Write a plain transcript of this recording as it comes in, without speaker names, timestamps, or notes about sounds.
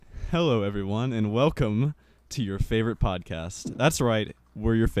Hello, everyone, and welcome to your favorite podcast. That's right,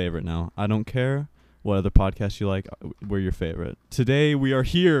 we're your favorite now. I don't care what other podcasts you like, we're your favorite. Today, we are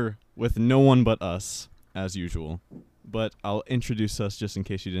here with no one but us, as usual. But I'll introduce us just in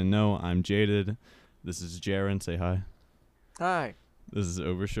case you didn't know. I'm Jaded. This is Jaren. Say hi. Hi. This is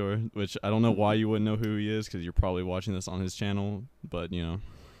Overshore, which I don't know why you wouldn't know who he is, because you're probably watching this on his channel, but, you know.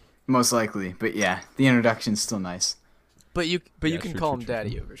 Most likely, but yeah, the introduction's still nice. But you Yeah, can true, call true, him true.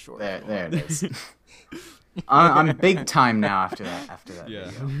 Daddy Overshore. There it is. I'm big time now after that Yeah.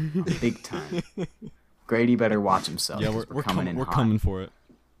 video. I'm big time. Grady better watch himself. Yeah, 'cause we're coming in we're hot. coming for it.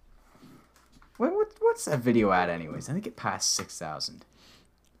 What's that video at anyways? I think it passed 6,000.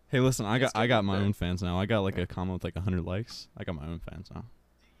 Hey, listen, I Let's got get my there. own fans now. I got like a comment with like 100 likes. I got my own fans now.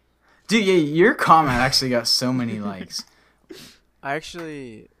 Dude, yeah, your comment actually got so many likes.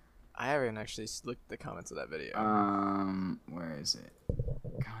 I haven't actually looked at the comments of that video. Where is it?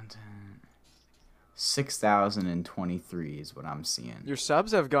 Content. 6,023 is what I'm seeing. Your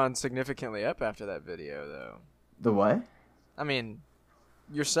subs have gone significantly up after that video, though. The what? I mean,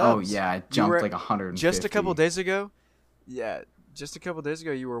 your Oh subs. yeah, it You jumped were- like 150. Just a couple days ago. Yeah, just a couple days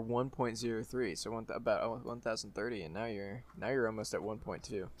ago you were 1.03, so about 1,030, and now you're almost at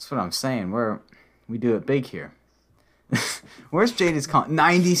 1.2. That's what I'm saying. We do it big here. Where's Jaded's comment?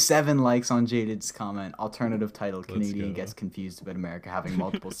 97 likes on Jaded's comment. Alternative title: Canadian go. gets confused about America having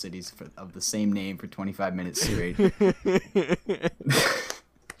multiple cities of the same name for 25 minutes straight.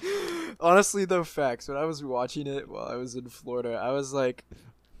 Honestly, though, facts. When I was watching it while I was in Florida, I was like,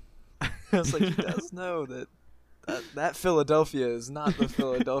 he does know that Philadelphia is not the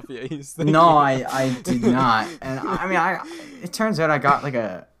Philadelphia he's thinking. No, I did not. And I mean, it turns out I got like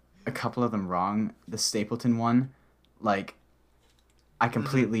a couple of them wrong. The Stapleton one, like, I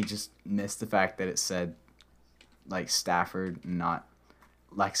completely just missed the fact that it said like Stafford, not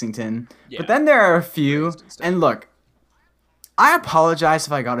Lexington. Yeah. But then there are a few, Raised in Stafford. and look, I apologize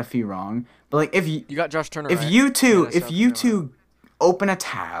if I got a few wrong. But like, if You got Josh Turner. if right? you two Yeah, if South you Carolina. two open a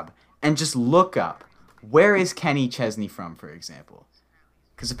tab and just look up where is Kenny Chesney from, for example,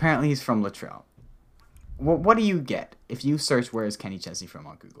 because apparently he's from Latrell. What do you get if you search where is Kenny Chesney from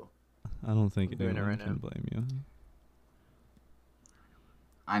on Google? I don't think I'm doing it anyone right can now. blame you.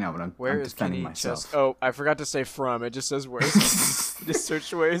 I know, but I'm Where is defending Kenny myself. Chesney? Oh, I forgot to say from. It just says where is just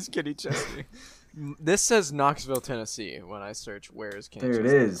search where is Kenny Chesney. This says Knoxville, Tennessee. When I search where is Kenny There it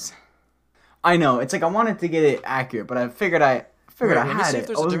Chesney is. from. I know. It's like I wanted to get it accurate, but I figured I Wait, I let me had see it. if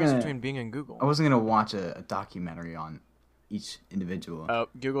there's I a wasn't difference gonna between Bing and Google. I wasn't gonna watch a documentary on each individual. Oh,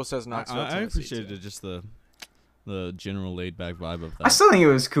 Google says Knoxville, I Tennessee. appreciated too. just the general laid back vibe of that. I still think it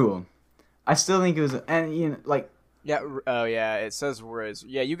was cool. I still think it was, and you know, like. Yeah. Oh, yeah. It says raised.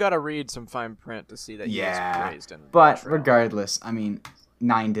 Yeah, you got to read some fine print to see that he Yeah, was raised in. But Montreal. regardless, I mean,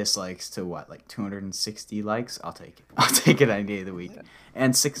 9 dislikes to what, like 260 likes? I'll take it. I'll take it any day of the week. Yeah.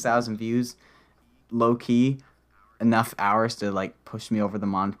 And 6,000 views, low key, enough hours to like push me over the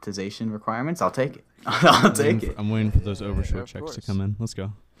monetization requirements. I'll take it. I'll take it. I'm waiting for those Overshore of checks to course. come in. Let's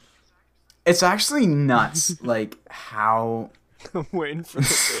go. It's actually nuts, like how. I'm waiting for the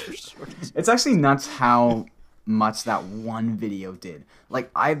shorts. It's actually nuts how much that one video did.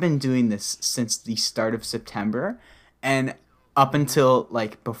 Like, I've been doing this since the start of September, and up until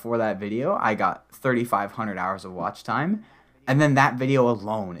like before that video, I got 3,500 hours of watch time, and then that video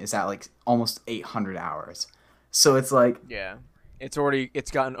alone is at like almost 800 hours. So it's like, Yeah, it's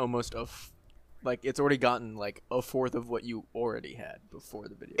gotten almost it's already gotten like a fourth of what you already had before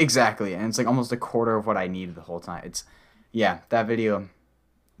the video. exactly, and it's like almost a quarter of what I needed the whole time. Yeah, that video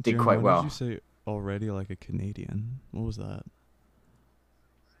did Jeremy, quite why well. Did you say already like a Canadian? What was that?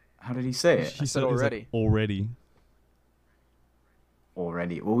 How did he say it? He said he's like, already. already.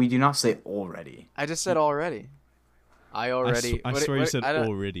 Already. Well, we do not say already. I just said already. I already. I what- swear you what- said I don't-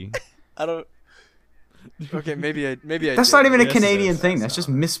 already. I don't. Okay, maybe I. That's did. not even a Yes, Canadian yes, thing. yes, That's just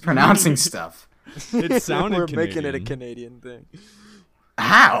no. mispronouncing stuff. It sounded We're Canadian. making it a Canadian thing.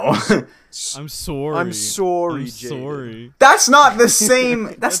 How? I'm sorry. I'm sorry, I'm Jade. sorry. That's not the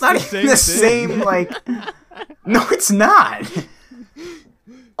same. That's not the even the same same. Like, no, it's not.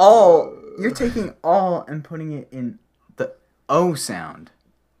 All you're taking all and putting it in the O sound.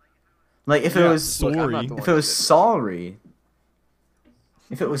 Like if it Yeah, was Look, I'm sorry. not the one if it who was did sorry.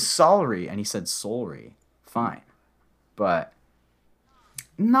 If it was sorry and he said sorry, fine. But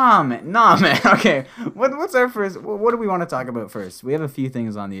nah, man. Okay, what's our first? What do we want to talk about first? We have a few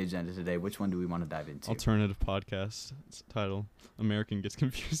things on the agenda today. Which one do we want to dive into? Alternative podcast title: American gets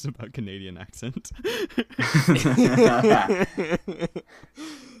confused about Canadian accent.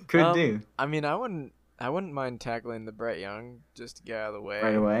 Could do. I mean, I wouldn't. I wouldn't mind tackling the Brett Young just to get out of the way.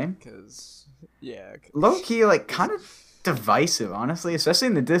 Right away? Because, yeah. Low key, like, kind of divisive, honestly. Especially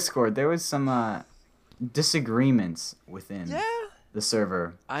in the Discord. There was some disagreements within the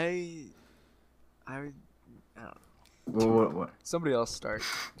server. I don't know. What? Somebody else start.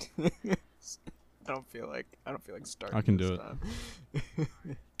 I don't feel like starting. I can this do it. time.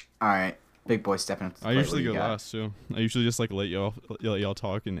 Alright. Big boy stepping up to the I plate. usually What go you got? last too. I usually just like let y'all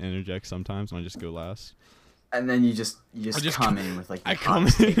talk and interject sometimes, and I just go last. And then you just just come co- in with like I your come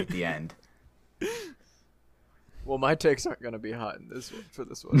hot take in. at the end. Well, my takes aren't gonna be hot in this one for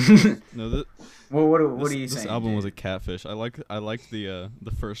this one. No, Well, what this, are you this saying? album was a Jade? catfish. I liked the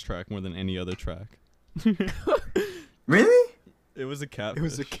first track more than any other track. Really? It was a catfish. It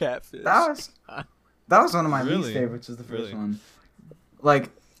was a catfish. That was one of my least Really? favorites. Was the first Really? one. Like,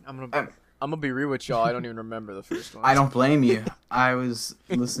 I'm gonna be real with y'all. I don't even remember the first one. I don't blame you. I was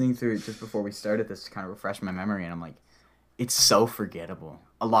listening through it just before we started this to kind of refresh my memory, and I'm like, it's so forgettable.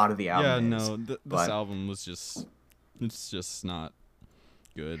 A lot of the album. Yeah, is, no, this but- album was it's just not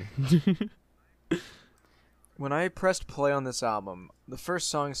good. When I pressed play on this album, the first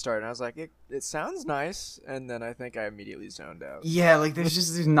song started, and I was like, it sounds nice, and then I think I immediately zoned out. Yeah, like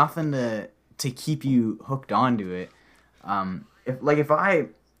there's nothing to keep you hooked onto it.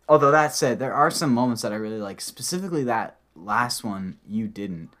 Although that said, there are some moments that I really like. Specifically, that last one you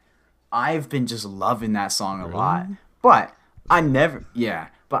didn't. I've been just loving that song a lot, but I never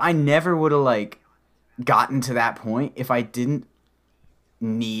would have like gotten to that point if I didn't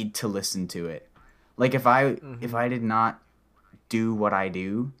need to listen to it. Like if I did not do what I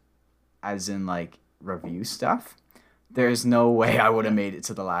do, as in like review stuff, there's no way I would have made it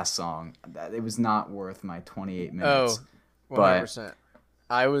to the last song. It was not worth my 28 minutes. Oh, 100%.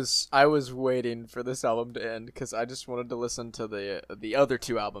 I was waiting for this album to end because I just wanted to listen to the other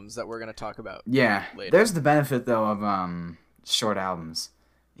two albums that we're gonna talk about. Yeah, later. there's the benefit though of short albums,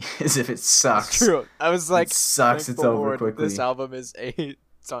 is if it sucks. It's true. I was like, It sucks. It's thankful over Lord, quickly. This album is a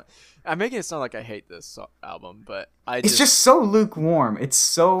song. I'm making it sound like I hate this album, but It's just so lukewarm. It's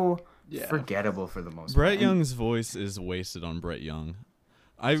so Yeah. forgettable for the most Brett part. Young's voice is wasted on Brett Young.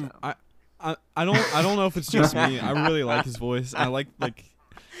 I don't know if it's just me. I really like his voice. I like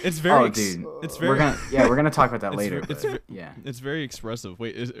it's very Oh, dude. it's very we're gonna talk about that It's later. ver- it's but, ver- yeah. it's very expressive.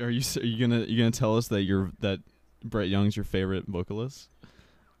 Wait, are you gonna tell us that Brett Young's your favorite vocalist?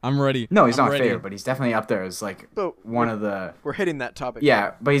 I'm ready. No, he's I'm not my ready. favorite, but he's definitely up there as like But one of the. we're hitting that topic.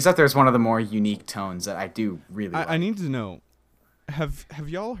 Yeah, but he's up there as one of the more unique tones that I do really like. I need to know. Have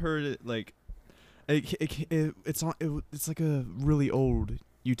y'all heard it? Like, it's like a really old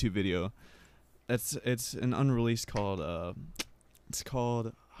YouTube video. It's an unreleased called it's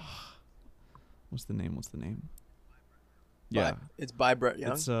called what's the name? Yeah, It's by Brett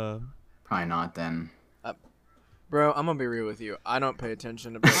Young. it's Probably not then. Bro, I'm gonna be real with you. I don't pay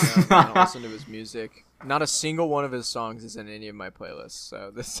attention to Brett Young. I don't listen to his music. Not a single one of his songs is in any of my playlists.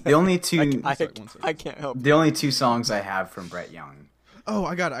 So this The only two I One sec. can't help. the only two songs I have from Brett Young oh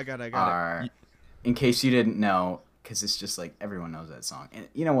I got it. are, in case you didn't know, because it's just like everyone knows that song. And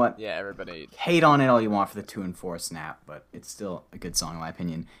you know what? Yeah, everybody. Hate on it all you want for the 2 and 4 snap, but it's still a good song in my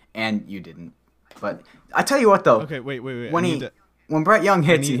opinion. And you didn't. But I tell you what though, Okay, wait. when when Brett Young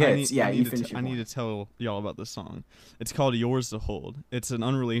hits, he hits. I You need finish to, your I need point. to tell y'all about this song. It's called "Yours to Hold." It's an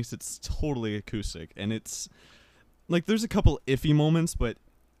unreleased. It's totally acoustic, and it's like there's a couple iffy moments, but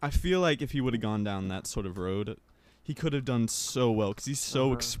I feel like if he would have gone down that sort of road, he could have done so well because he's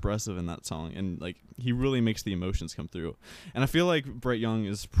so expressive in that song, and like he really makes the emotions come through. And I feel like Brett Young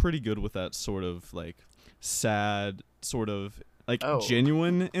is pretty good with that sort of like sad, sort of like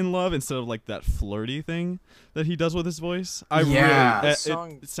genuine in love instead of like that flirty thing that he does with his voice. Yeah. Really, This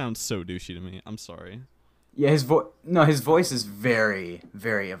song- it sounds so douchey to me. I'm sorry. Yeah, his voice is very,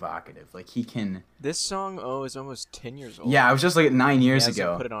 very evocative. Like he can. This song, is almost 10 years old. Yeah, I was just like 9 He years hasn't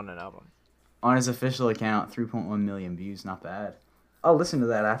ago. Put it on an album. On his official account, 3.1 million views. Not bad. I'll listen to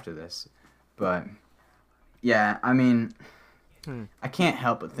that after this. But yeah, I mean, I can't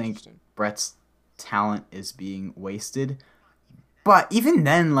help but think Interesting. Brett's talent is being wasted. But even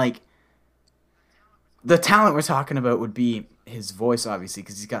then, like, the talent we're talking about would be his voice, obviously,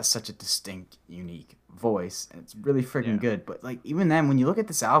 because he's got such a distinct, unique voice, and it's really freaking good. But like, even then, when you look at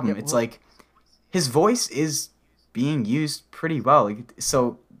this album, it's like his voice is being used pretty well. Like,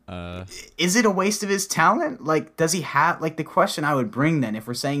 so, is it a waste of his talent? Like, does he have like the question I would bring then if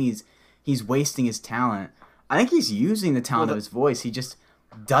we're saying he's wasting his talent? I think he's using the talent of his voice. He just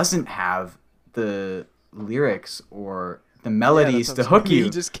doesn't have the lyrics or the melodies that's to what I'm hook saying. you. He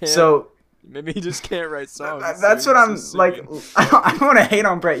just can't. So Maybe he just can't write songs. That's so what he's I'm just like. singing. I don't want to hate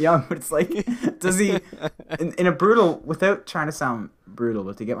on Brett Young, but it's like, does he, in a brutal, without trying to sound brutal,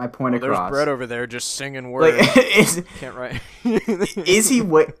 but to get my point There's across, Brett over there just singing words. like, Can't write.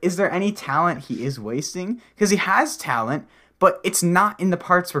 is there any talent he is wasting? Because he has talent, but it's not in the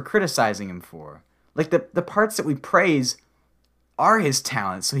parts we're criticizing him for. Like the parts that we praise are his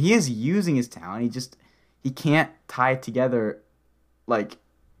talent, so he is using his talent. He can't tie it together. Like,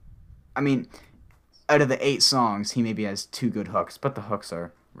 I mean, out of the 8 songs, he maybe has 2 good hooks, but the hooks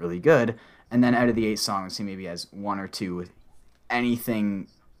are really good. And then out of the 8 songs, he maybe has 1 or 2 with anything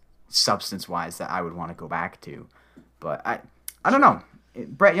substance-wise that I would want to go back to. But I don't know.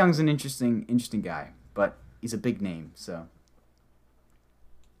 Brett Young's an interesting guy, but he's a big name. So,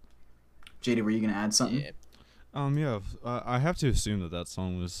 JD, were you gonna add something? Yeah. I have to assume that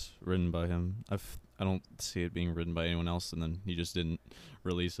song was written by him. I don't see it being written by anyone else, and then he just didn't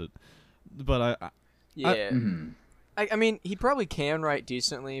release it. But Yeah. Mm-hmm. I mean, he probably can write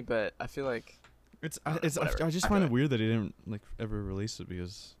decently, but I feel like I just find it weird that he didn't like ever release it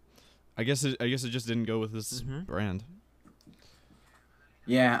because I guess it just didn't go with this brand.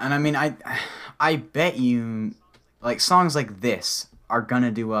 Yeah, and I mean, I bet you, like, songs like this are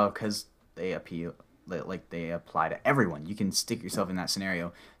gonna do well because they appeal, like they apply to everyone. You can stick yourself in that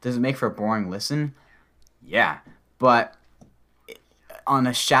scenario. Does it make for a boring listen? Yeah, but on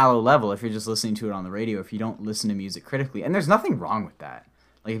a shallow level, if you're just listening to it on the radio, if you don't listen to music critically, and there's nothing wrong with that.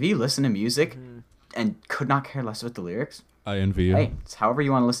 Like, if you listen to music and could not care less about the lyrics, I envy you. hey, it's however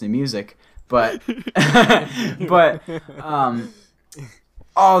you want to listen to music, but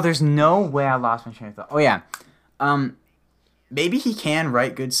oh, there's no way I lost my train of thought. Oh yeah, maybe he can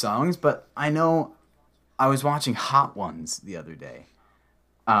write good songs, but I know I was watching Hot Ones the other day.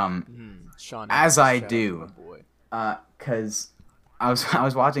 Sean. As I shout out do. to my boy. Cause I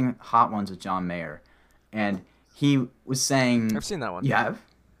was watching Hot Ones with John Mayer, and he was saying, I've seen that one. You have?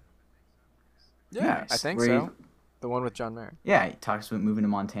 Yeah, Nice. I think Where so. he- The one with John Mayer. Yeah, he talks about moving to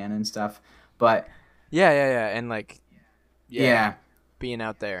Montana and stuff, but Yeah, and like, yeah. being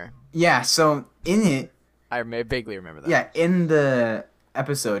out there. Yeah, so in it, I may vaguely remember that. yeah, in the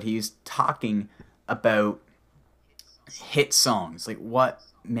episode, he's talking about hit songs, like what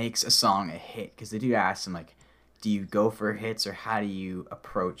makes a song a hit. Because they do ask him, like, do you go for hits or how do you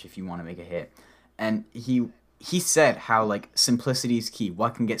approach if you want to make a hit? And he said how, like, simplicity is key.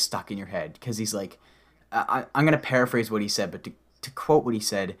 What can get stuck in your head? Because he's like, I'm going to paraphrase what he said, but to quote what he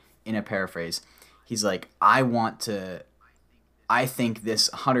said in a paraphrase, he's like, I think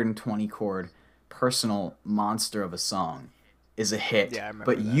this 120 chord personal monster of a song is a hit. Yeah, I remember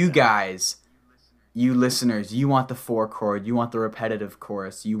but that, you yeah. guys, you listeners, you want the 4 chord, you want the repetitive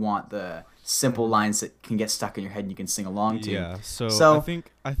chorus, you want the simple lines that can get stuck in your head and you can sing along to. Yeah, so So- I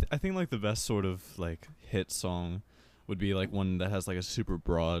think I think like the best sort of like hit song would be like one that has like a super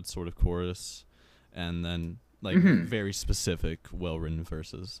broad sort of chorus, and then like Mhm. very specific, well-written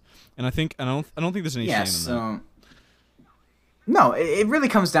verses. And I don't think there's any Yeah, shame in that. so no, it really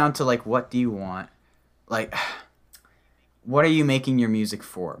comes down to, like, what do you want? Like, what are you making your music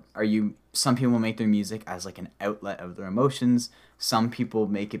for? Some people make their music as, like, an outlet of their emotions. Some people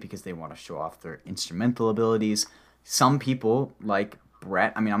make it because they want to show off their instrumental abilities. Some people, like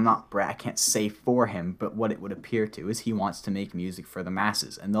Brett, I mean, I'm not Brett, I can't say for him, but what it would appear to is he wants to make music for the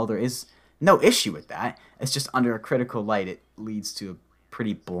masses. And though there is no issue with that, it's just under a critical light, it leads to a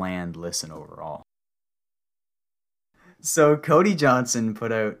pretty bland listen overall. So Cody Johnson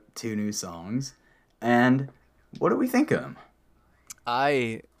put out 2 new songs, and what do we think of them?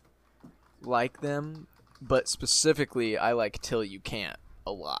 I like them, but specifically, I like Till You Can't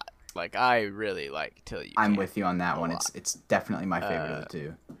a lot. Like, I really like Till You Can't. I'm with you on that a one. lot. It's definitely my favorite of the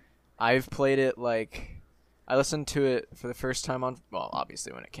 2. I've played it, like, I listened to it for the first time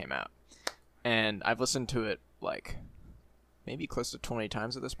obviously when it came out. And I've listened to it, like, maybe close to 20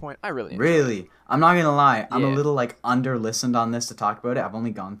 times at this point. I really enjoy it. Really? I'm not gonna lie. I'm a Yeah. little, like, under-listened on this to talk about it. I've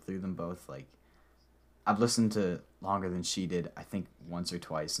only gone through them both, like, I've listened to longer than she did, I think once or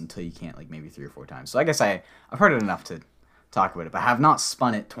twice, Until You Can't, like, maybe 3 or 4 times. So I guess I've heard it enough to talk about it, but I have not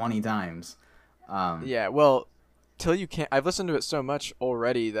spun it 20 times. Yeah, well, Till You Can't, I've listened to it so much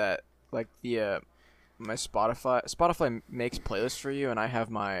already that, like, my Spotify makes playlists for you, and I have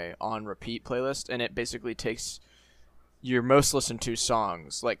my on repeat playlist, and it basically takes your most listened to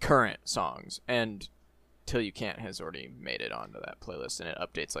songs, like current songs, and Till You Can't has already made it onto that playlist, and it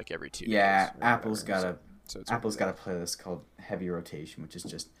updates like every 2 Yeah, days. or Apple's whatever, got so it's Apple's got a playlist called Heavy Rotation, which is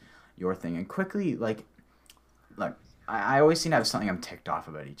just your thing. And quickly, like, look, I always seem to have something I'm ticked off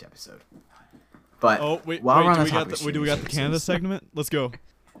about each episode. But Oh wait, while we're on do the we got topic the, wait, do we got the of Canada streaming segment? Let's go.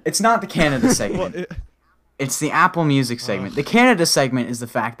 It's not the Canada segment. Well, It's the Apple Music segment. The Canada segment is the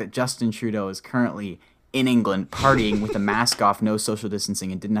fact that Justin Trudeau is currently in England partying with a mask off, no social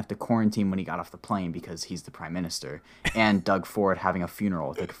distancing, and didn't have to quarantine when he got off the plane because he's the prime minister. And Doug Ford having a funeral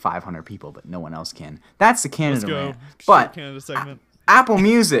with like 500 people, but no one else can. That's the Canada let's go. rant. But Canada segment. Apple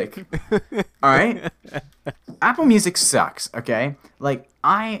Music, all right? Apple Music sucks, okay? Like,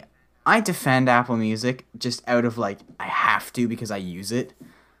 I defend Apple Music just out of, like, I have to because I use it.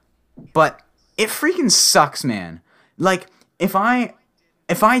 But it freaking sucks, man. Like, if I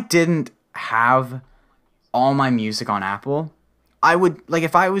didn't have all my music on Apple, I would, like,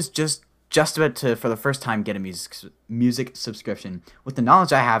 if I was just about to, for the first time, get a music subscription, with the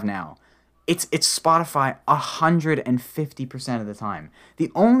knowledge I have now, it's Spotify 150% of the time. The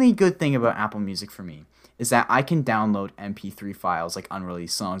only good thing about Apple Music for me is that I can download MP3 files, like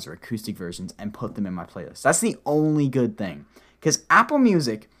unreleased songs or acoustic versions, and put them in my playlist. That's the only good thing. Because Apple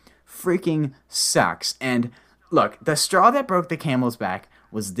Music freaking sucks. And look, the straw that broke the camel's back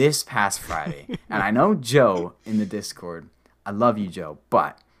was this past Friday. And I know Joe in the Discord. I love you, Joe.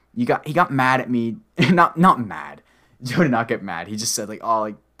 But he got mad at me. Not mad. Joe did not get mad. He just said, like, oh,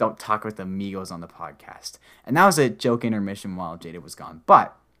 like, don't talk with the Migos on the podcast. And that was a joke intermission while Jada was gone.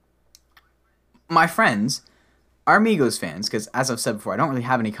 But my friends are Migos fans, because as I've said before, I don't really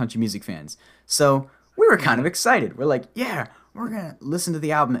have any country music fans. So we were kind of excited. We're like, yeah, we're going to listen to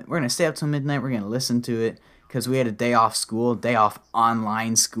the album. We're going to stay up till midnight. We're going to listen to it, because we had a day off school, day off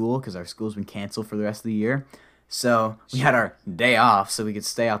online school, because our school's been canceled for the rest of the year. So we had our day off so we could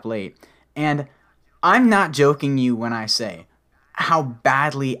stay up late. And I'm not joking you when I say how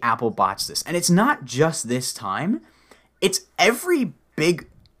badly Apple botched this. And it's not just this time. It's every big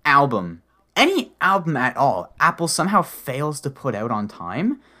album, any album at all, Apple somehow fails to put out on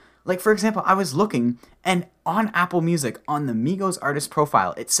time. Like, for example, I was looking, and on Apple Music, on the Migos artist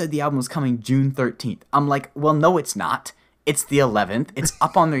profile, it said the album was coming June 13th. I'm like, well, no, it's not. It's the 11th. It's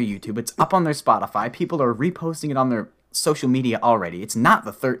up on their YouTube. It's up on their Spotify. People are reposting it on their social media already. It's not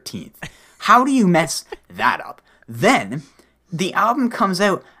the 13th. How do you mess that up? Then, the album comes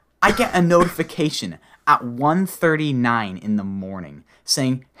out. I get a notification at 1:39 in the morning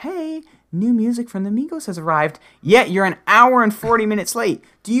saying, hey, new music from the Migos has arrived, yet you're an hour and 40 minutes late.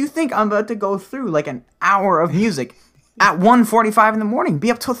 Do you think I'm about to go through like an hour of music at 1:45 in the morning,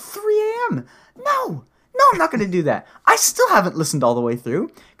 be up till 3 a.m.? No, I'm not going to do that. I still haven't listened all the way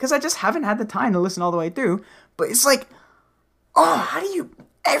through because I just haven't had the time to listen all the way through. But it's like, oh, how do you,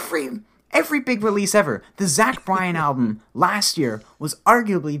 every big release ever. The Zach Bryan album last year was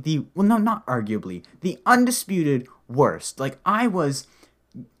arguably the undisputed worst. Like, I was,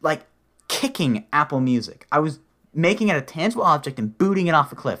 like, kicking Apple Music. I was making it a tangible object and booting it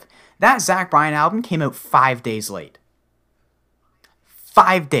off a cliff. That Zach Bryan album came out 5 days late.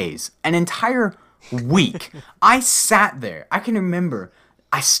 5 days. An entire week. I sat there. I can remember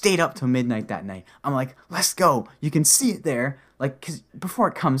I stayed up till midnight that night. I'm like, let's go. You can see it there. Like, because before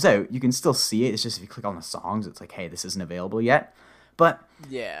it comes out, you can still see it. It's just if you click on the songs, it's like, hey, this isn't available yet. But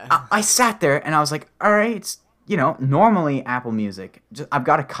yeah, I sat there and I was like, all right, it's, you know, normally Apple Music, I've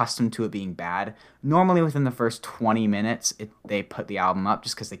got accustomed to it being bad. Normally within the first 20 minutes, they put the album up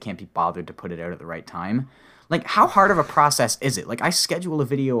just because they can't be bothered to put it out at the right time. Like, how hard of a process is it? Like, I schedule a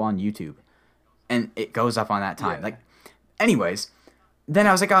video on YouTube and it goes up on that time. Yeah. Like, anyways, then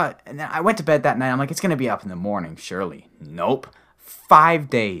I was like, and then I went to bed that night. I'm like, it's going to be up in the morning, surely. Nope. 5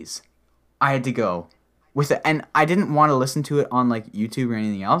 days I had to go with it. And I didn't want to listen to it on, like, YouTube or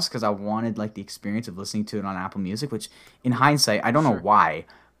anything else because I wanted, like, the experience of listening to it on Apple Music, which, in hindsight, I don't know why,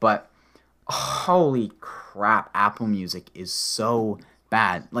 but holy crap, Apple Music is so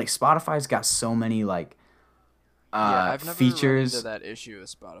bad. Like, Spotify's got so many, like, I've never features. run into that issue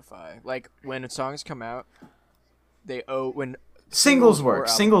with Spotify. Like, when songs come out, when Singles or work.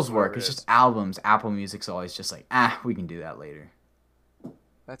 albums, Singles whatever work. it It's is. just albums. Apple Music's always just like, we can do that later.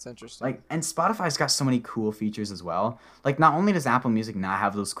 That's interesting. Like, and Spotify's got so many cool features as well. Like, not only does Apple Music not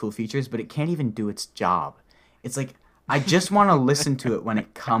have those cool features, but it can't even do its job. It's like, I just want to listen to it when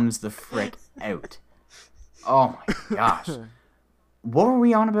it comes the frick out. Oh my gosh. What were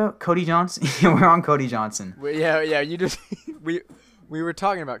we on about? Cody Johnson? We're on Cody Johnson. You just we were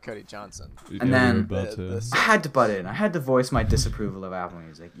talking about Cody Johnson. And then- we were about to. I had to butt in. I had to voice my disapproval of Apple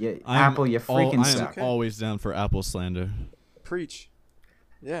Music. Yeah, Apple, you freaking I am suck. Okay. always down for Apple slander. Preach.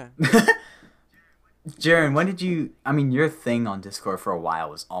 Yeah. Jaron, when did you... I mean, your thing on Discord for a while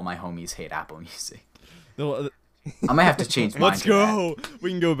was all my homies hate Apple Music. No, I might have to change mine. let's to that. go.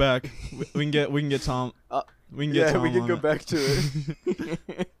 We can go back. We can get Tom. We can get Tom. we can on go it. back to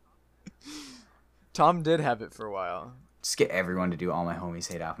it. Tom did have it for a while. just get everyone to do All My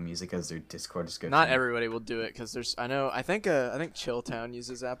Homies Hate Apple Music as their Discord description. Not everybody will do it because there's. I think Chilltown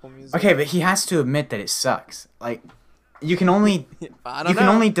uses Apple Music. Okay, but he has to admit that it sucks. Like, you can only I don't you know. can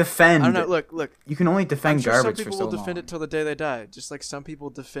only defend. I don't know. Look. You can only I'm defend sure garbage some people for so will defend long. it till the day they die, just like some people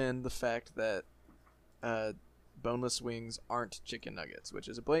defend the fact that boneless wings aren't chicken nuggets, which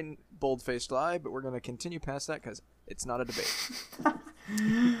is a blatant, bold-faced lie. But we're gonna continue past that because it's not a debate.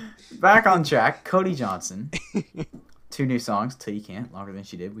 Back on track. Cody Johnson. 2 new songs, Till You Can't, longer than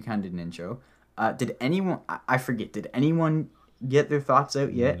she did. We kind of did an intro. Did anyone? I forget. Did anyone get their thoughts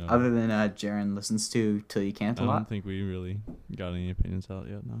out yet? No. Other than Jaren listens to Till You Can't a I lot. don't think we really got any opinions out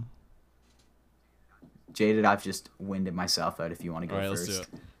yet. No. Jaded, I've just winded myself out. If you want to go All right, first. let's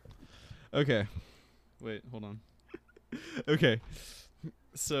do it. Okay. Wait, hold on. Okay.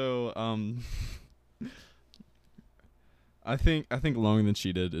 So, I think longer than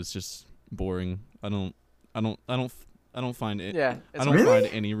she did is just boring. I don't find it. Yeah, I don't Really?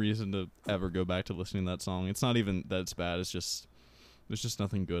 find any reason to ever go back to listening to that song. It's not even that it's bad. It's just there's just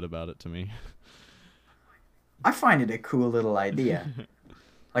nothing good about it to me. I find it a cool little idea.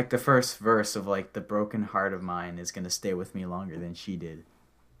 Like the first verse of like the broken heart of mine is gonna stay with me longer than she did.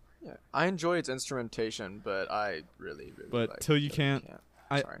 Yeah, I enjoy its instrumentation, but I really But like Till You Can't,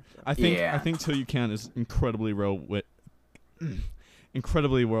 I- Sorry. I think Yeah. I think Till You Can is incredibly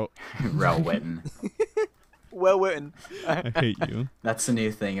incredibly well. Rel Witten. Well written. I hate you. That's the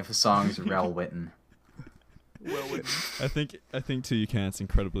new thing. If a song's Rel Witten. Well written. I think Till You Can is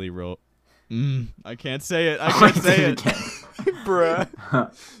incredibly real. I can't say it. I can't say it.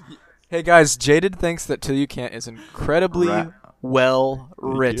 Bruh. Hey guys, Jaded thinks that Till You Can't is incredibly well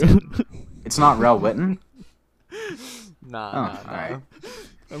Thank written. you. It's not Rel Witten. Nah. alright.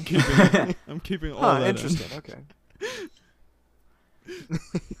 I'm keeping all Huh, that in. interesting. Okay.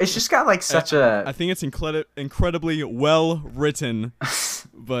 It's just got like such a. I think it's incredibly well written,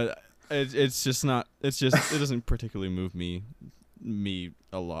 but it's just not. It doesn't particularly move me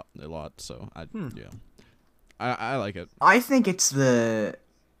a lot. So yeah, I like it. I think it's.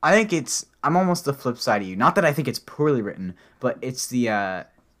 I'm almost the flip side of you. Not that I think it's poorly written, but it's the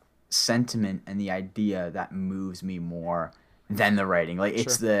sentiment and the idea that moves me more than the writing. Like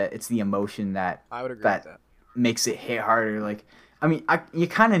it's the emotion that I would agree that with that. makes it hit harder. Like I mean, you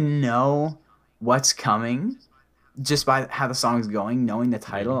kind of know what's coming just by how the song's going, knowing the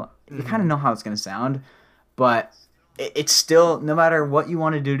title. You kind of know how it's gonna sound, but it's still, no matter what you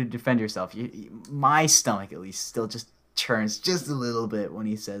want to do to defend yourself, my stomach at least still just churns just a little bit when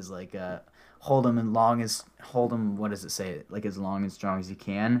he says like hold him what does it say, like as long and strong as you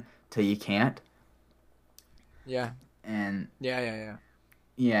can till you can't. Yeah. And Yeah.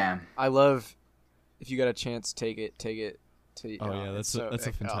 I love if you got a chance, take it. To, Oh yeah, it's that's a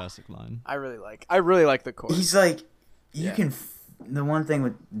like, fantastic line. I really like the chorus. he's like you Yeah. can the one thing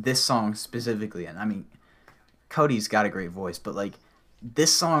with this song specifically, and I mean Cody's got a great voice, but like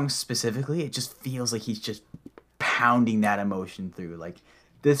this song specifically, it just feels like he's just pounding that emotion through. Like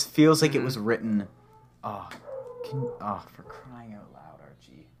this feels like it was written for crying out loud,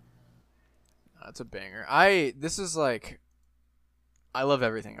 Archie. That's a banger. This is like, I love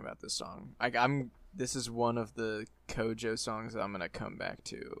everything about this song. This is one of the Kojo songs that I'm gonna come back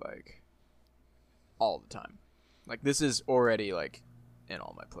to like all the time. Like this is already like in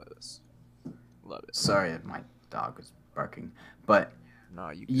all my playlists. Love it. Sorry if my dog was barking, but No,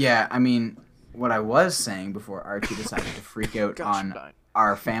 you. yeah, I mean, what I was saying before Archie decided to freak out Gosh, on Brian.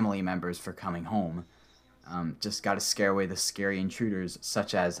 our family members for coming home. Just got to scare away the scary intruders,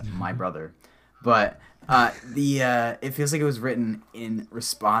 such as my brother. But it feels like it was written in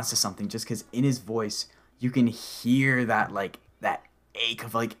response to something, just because in his voice you can hear that like that ache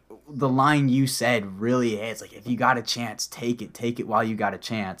of like the line you said really hits. Like if you got a chance, take it while you got a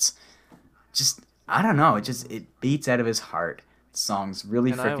chance. Just I don't know, it beats out of his heart. The song's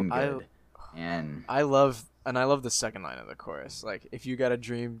really And freaking good, and I love the second line of the chorus. Like, if you got a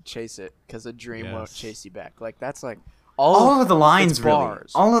dream, chase it, because a dream won't Yes. chase you back. Like, that's like all of the lines it's really.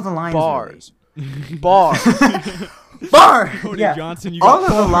 bars. All of the lines Bars. really. Bars. Bar. Cody Yeah. Johnson, you All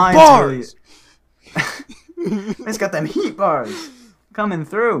got of the lines bars. really. It's got them heat bars coming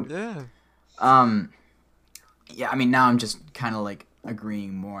through. Yeah. Yeah, I mean now I'm just kind of like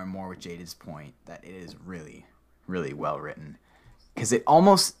agreeing more and more with Jaded's point that it is really, really well written, because it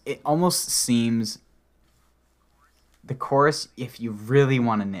almost seems the chorus, if you really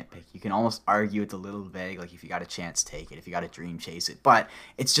want to nitpick, you can almost argue it's a little vague. Like if you got a chance, take it. If you got a dream, chase it. But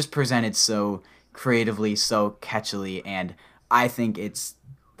it's just presented so creatively, so catchily, and I think it's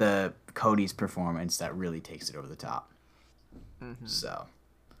the Cody's performance that really takes it over the top. Mm-hmm. So,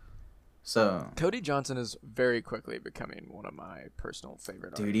 So, Cody Johnson is very quickly becoming one of my personal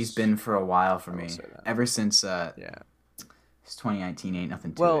favorite dude, artists. he's been for a while for I will me. say that. Ever since Yeah. it's 2019, ain't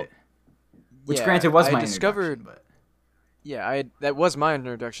nothing to Well, it. Which, yeah, granted, was I my discovered. introduction, but Yeah, that was my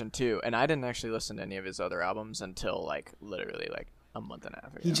introduction too, and I didn't actually listen to any of his other albums until like literally like a month and a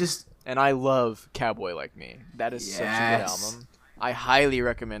half ago. he just And I love Cowboy Like Me. That is such a good Yes. album. I highly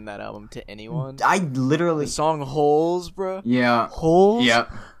recommend that album to anyone. I literally The song Holes, bro. yeah. Holes?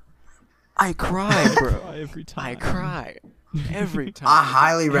 Yep. I cry, bro. Every time. I cry. Every time. I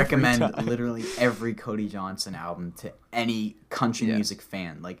highly Every recommend time. literally every Cody Johnson album to any country Yeah. music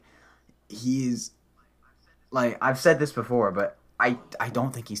fan. Like, he's like, I've said this before, but I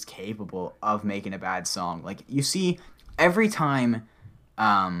don't think he's capable of making a bad song. Like, you see, every time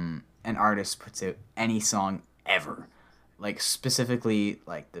an artist puts out any song ever, like specifically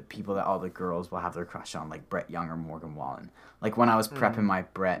like the people that all the girls will have their crush on, like Brett Young or Morgan Wallen. Like, when I was prepping my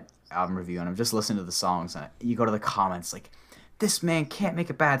Brett album review and I'm just listening to the songs, and you go to the comments like, this man can't make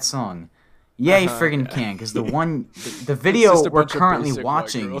a bad song. Yeah, he friggin' can, because the video just a we're bunch of currently basic white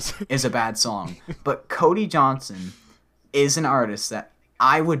watching girls. is a bad song. But Cody Johnson is an artist that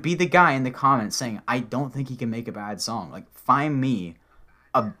I would be the guy in the comments saying, I don't think he can make a bad song. Like, find me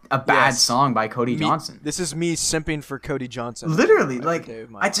a bad Yes. song by Cody Johnson. This is me simping for Cody Johnson. Literally, every like, day of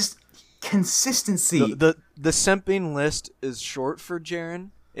my I life. just, consistency. the simping list is short for Jaren.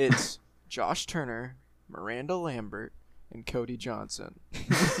 It's Josh Turner, Miranda Lambert, and Cody Johnson.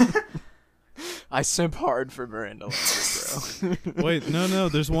 I simp hard for Miranda Lambert, bro. Wait, no.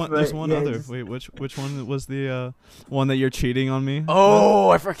 There's one yeah, other. just- Wait, which one was the one that you're cheating on me? Oh,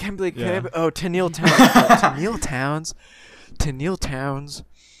 I can't believe. Yeah. Tennille Towns. Tennille Towns.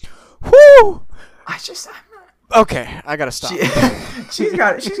 Woo! Okay, I gotta stop. She's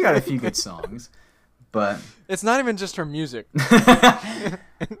got a few good songs, but It's not even just her music,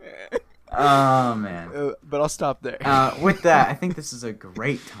 oh man. but I'll stop there. With that, I think this is a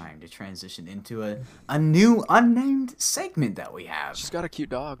great time to transition into a new unnamed segment that we have. She's got a cute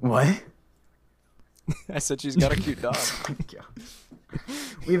dog. What? I said she's got a cute dog.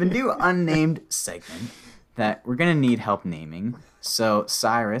 We have a new unnamed segment that we're gonna need help naming. So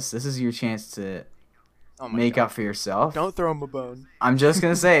Cyrus, this is your chance to Oh my make God. up for yourself. Don't throw him a bone. I'm just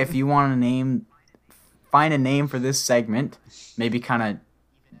gonna say, if you want to find a name for this segment, maybe kind of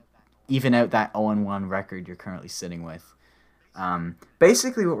even out that 0-1 record you're currently sitting with.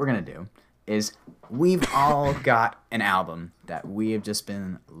 Basically, what we're gonna do is we've all got an album that we have just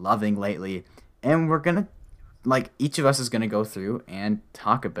been loving lately, and we're gonna, like, each of us is gonna go through and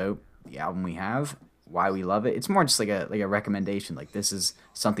talk about the album we have, why we love it. It's more just like a recommendation. Like, this is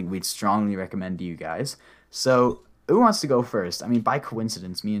something we'd strongly recommend to you guys. So, who wants to go first? I mean, by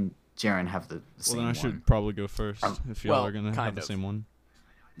coincidence, me and Jaren have the Well, same then I one. should probably go first if y'all well, are gonna have kind the of. same one.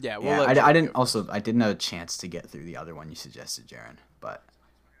 Yeah, we'll Yeah, let I you didn't. go. Also, I didn't have a chance to get through the other one you suggested, Jaren. But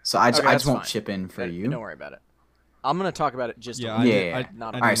so I Okay, just that's won't fine. chip in for you. Don't worry about it. I'm gonna talk about it just a Yeah, little. Yeah, I yeah.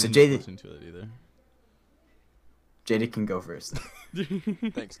 Not I Alright, so didn't JD listen to it either. Jada can go first.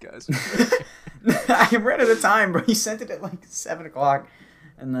 Thanks, guys. I ran out of time, bro. You sent it at like 7:00,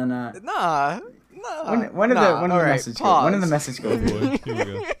 and then Nah. when did the message go? When did the message go? Oh boy, here we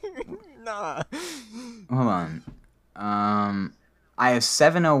go. Nah. Hold on. I have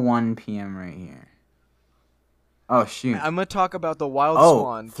 7:01 p.m. right here. Oh shoot. I'm gonna talk about the Wild Oh,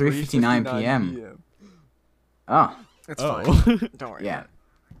 Swan. 3:59 p.m. Oh, It's Oh. fine. Don't worry. yeah. About it.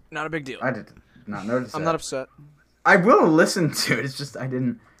 Not a big deal. I did not notice. I'm that. not upset. I will listen to it. It's just I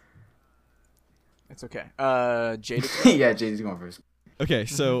didn't. It's okay. Jada. Yeah, Jada's going first. Okay,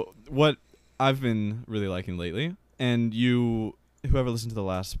 so what I've been really liking lately, and whoever listened to the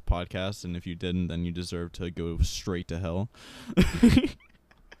last podcast, and if you didn't, then you deserve to go straight to hell.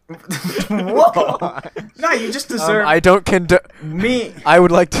 Whoa! No, you just deserve I don't condone. me. I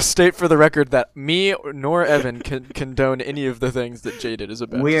would like to state for the record that me nor Evan can condone any of the things that Jaded is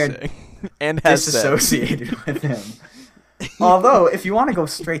about We're to say and has said. Disassociated with him. Although, if you want to go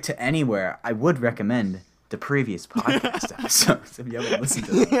straight to anywhere, I would recommend the previous podcast episodes if you haven't listened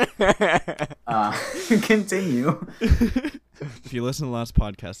to them. Continue. If you listen to the last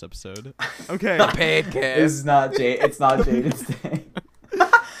podcast episode, okay. Paid It's not Jade. It's not Jaden's day.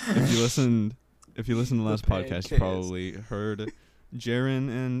 if you listened to the last paid podcast, kids. you probably heard Jaren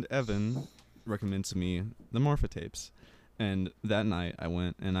and Evan recommend to me the Morpha tapes. And that night I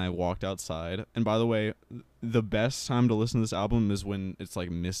went and I walked outside. And by the way, the best time to listen to this album is when it's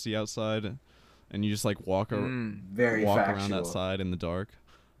like misty outside and you just like walk Very walk factual. around outside in the dark.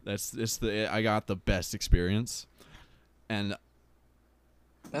 I got the best experience. And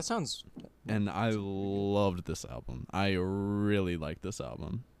That sounds. I loved this album. I really like this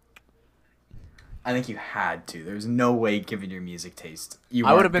album. I think you had to. There's no way, given your music taste, you.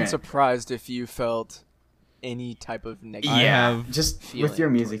 I would have weren't been gonna- surprised if you felt any type of negative. I Yeah, have just feeling with your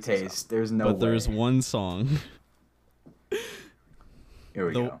music towards the taste, there's no but way. there's one song. Here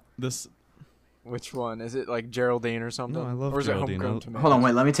we go. This Which one is it? Like Geraldine or something? No, I love or is Geraldine. it Homegrown Tomatoes? Hold on,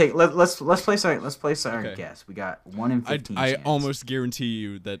 wait. Let me take. Let's place our Okay. guess. We got 1 in 15. I chance. almost guarantee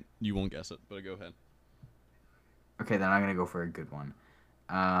you that you won't guess it, but go ahead. Okay, then I'm gonna go for a good one.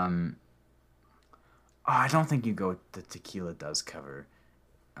 I don't think you go with the Tequila Does cover.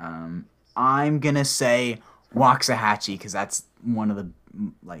 I'm gonna say Waxahachie because that's one of the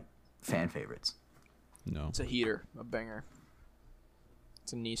like fan favorites. No. It's a heater, a banger.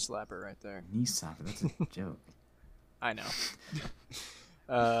 It's a knee slapper right there. Knee slapper. That's a joke. I know.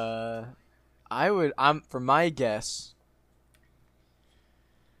 I'm for my guess.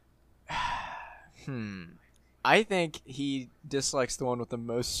 I think he dislikes the one with the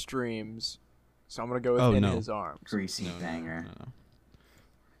most streams, so I'm gonna go with Oh, In no. His Arms. Greasy No, banger. no.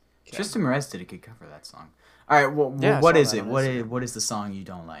 Tristan Merez did a good cover of that song. All right, well, Yeah, I what saw is that it? on What Instagram. what is the song you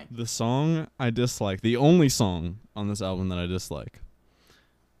don't like? The song I dislike, the only song on this album that I dislike,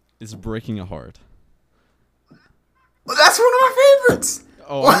 is "Breaking a Heart." Well, that's one of my favorites.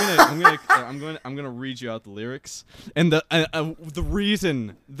 Oh, I'm gonna read you out the lyrics, and the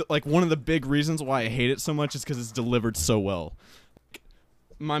reason, like one of the big reasons why I hate it so much is because it's delivered so well.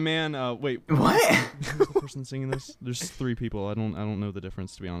 My man, wait, What? who's the person singing this? There's 3 people. I don't know the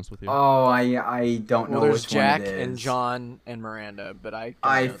difference, to be honest with you. Oh, I don't know Well, there's which Jack one it is. and John and Miranda, but I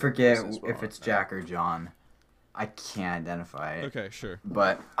I know the forget voices well if it's enough. Jack or John. I can't identify it. Okay, sure.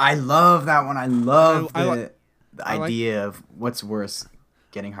 But I love that one. I love I the, li- the I like- idea of what's worse,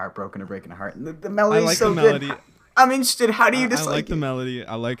 getting heartbroken or breaking a heart. The I melody's like so the melody. good. I'm interested. How do you I dislike like the it? melody.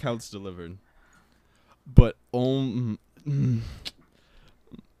 I like how it's delivered. But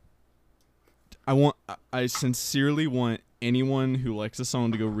I sincerely want anyone who likes a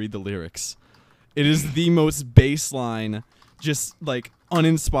song to go read the lyrics. It is the most baseline, just like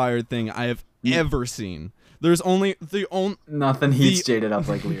uninspired thing I have ever seen. There's only Nothing heats the- jaded up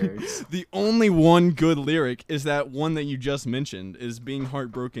like lyrics. the only one good lyric is that one that you just mentioned, is being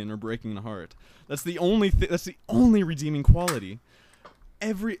heartbroken or breaking a heart. That's the only that's the only redeeming quality.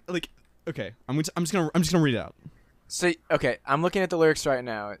 Okay, I'm just gonna read it out. So okay, I'm looking at the lyrics right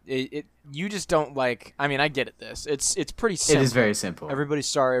now. You just don't like. I mean, I get it. It's pretty It simple. is very simple. Everybody's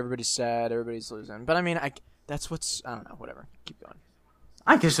sorry. Everybody's sad. Everybody's losing. But I mean, that's what's. I don't know. Whatever. Keep going.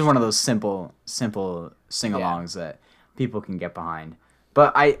 I guess it's one of those simple sing-alongs that people can get behind.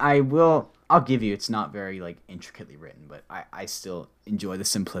 But I'll give you, it's not very like intricately written, but I still enjoy the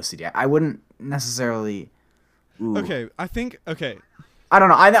simplicity. I wouldn't necessarily. Ooh. Okay, I think I don't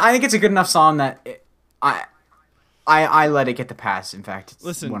know. I think it's a good enough song that I let it get the pass. In fact, it's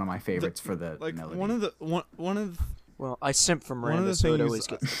Listen, one of my favorites for the like melody. one of the Well, I simp for one of Miranda, the so it things always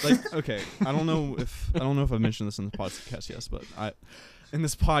gets. like okay, I don't know if I've mentioned this in the podcast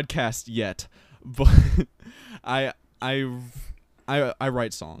yet, but I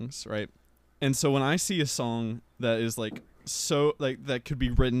write songs, right? And so when I see a song that is like so like that could be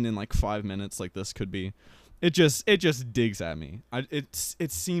written in like 5 minutes, like this could be, it just digs at me.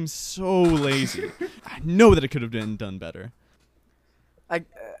 It seems so lazy. I know that it could have been done better.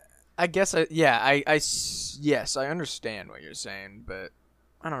 I guess yes, I understand what you're saying, but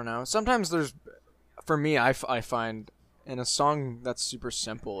I don't know. Sometimes for me, I find in a song that's super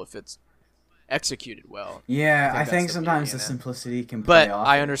simple, if it's executed well. Yeah, I that's think the sometimes beauty the in it. simplicity can play But off.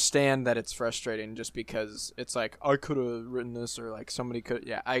 I it. understand that it's frustrating just because it's like, I could have written this, or like somebody could.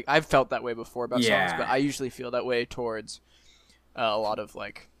 Yeah, I've felt that way before about songs, Yeah. but I usually feel that way towards a lot of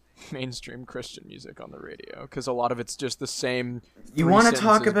like mainstream Christian music on the radio, because a lot of it's just the same. You want to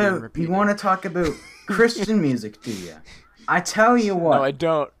talk about Christian music, do you? I tell you what. No, I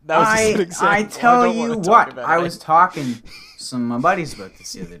don't. That was just an example. I tell don't you wanna talk what. about I it. was talking to some of my buddies about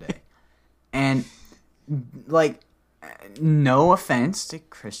this the other day, and like, no offense to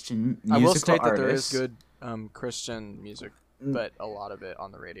Christian musical I will state that artists. there is good Christian music, but a lot of it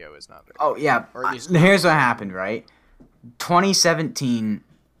on the radio is not very. Oh yeah. Or at least- Here's what happened, right? 2017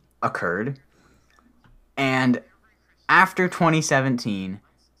 occurred, and after 2017,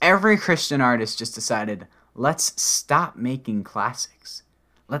 every Christian artist just decided, let's stop making classics.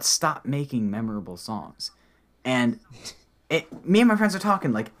 Let's stop making memorable songs. And me and my friends are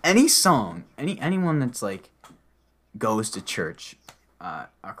talking, like, any song, anyone that's like goes to church, a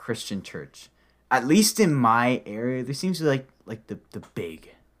Christian church, at least in my area, there seems to be like the big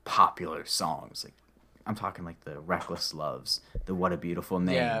popular songs. Like, I'm talking like the Reckless Loves, the What a Beautiful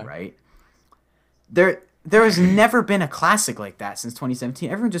Name, Yeah. right? there has never been a classic like that since 2017.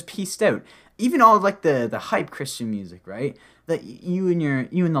 Everyone just pieced out. Even all like the hype Christian music, right? That you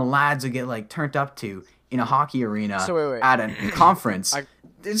and the lads would get like turned up to in a hockey arena So wait. at a conference. I-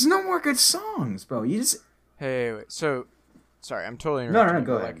 There's no more good songs, bro. You just Hey, wait. So, sorry, I'm totally no, interrupting.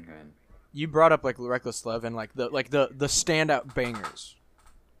 go but, ahead. Like, Go ahead. you brought up like Reckless Love and like the standout bangers.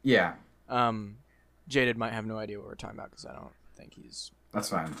 Yeah, Jaded might have no idea what we're talking about because I don't think he's. that's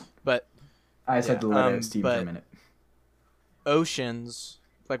fine. But I just had to let out steam for a but- minute. Oceans,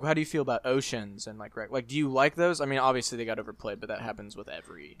 like, how do you feel about Oceans and like do you like those? I mean, obviously they got overplayed, but that happens with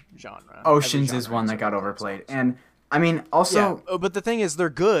every genre. Oceans Every is genre one has that got overplayed overplayed, songs. and I mean also. Yeah. Oh, but the thing is, they're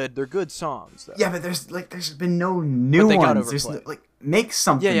good. They're good songs, though. Yeah, but there's been no new they got ones. There's overplayed. like make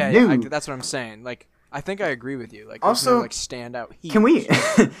something Yeah. new. That's what I'm saying. Like, I think I agree with you. Like, Also, there's no, like standout. Can we?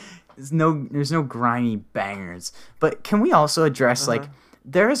 heat. there's no grimy bangers, but can we also address like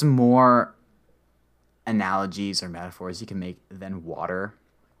there is more analogies or metaphors you can make than water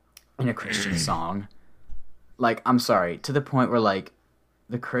in a Christian song. Like, I'm sorry, to the point where like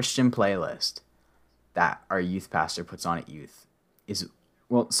the Christian playlist that our youth pastor puts on at youth is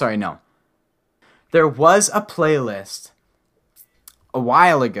no. There was a playlist a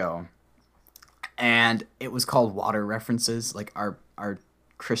while ago, and it was called Water References. Like our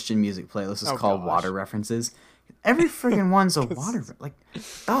Christian music playlist is called gosh. Water References. Every friggin' one's a water like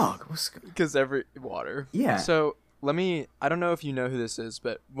dog. Because every water. Yeah. So let me. I don't know if you know who this is,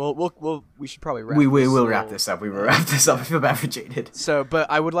 but we should probably wrap. We this will wrap little- this up. We will wrap this up. I feel bad for Jaded. So, but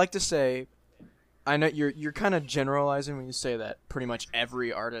I would like to say, I know you're kind of generalizing when you say that pretty much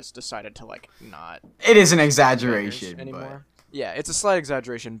every artist decided to like not It is an bangers exaggeration anymore. Yeah, it's a slight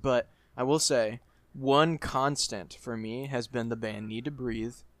exaggeration, but I will say one constant for me has been the band Need to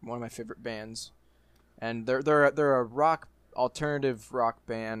Breathe, one of my favorite bands, and they're a alternative rock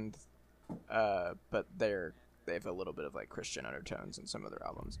band, but they have a little bit of like Christian undertones in some of their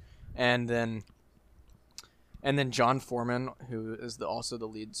albums, and then John Foreman, who is also the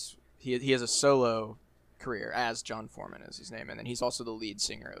leads. He has a solo career as John Foreman is his name, and then he's also the lead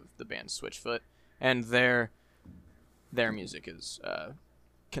singer of the band Switchfoot, and their music is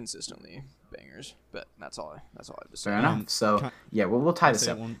consistently bangers. But that's all I have to say. Fair enough. So yeah, we'll tie this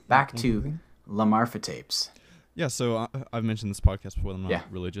say up. one Back more to thing? Lamarfa tapes. Yeah, so I've mentioned this podcast before. I'm not Yeah.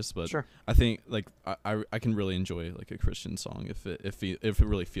 religious, but Sure. I think like I can really enjoy like a Christian song if it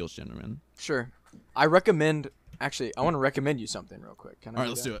really feels genuine. Sure. I want to recommend you something real quick. Can I All right,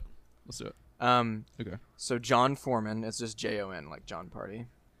 let's do it. Okay. So John Foreman, it's just Jon, like John Party,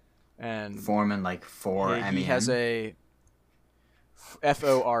 and Foreman like four. he has a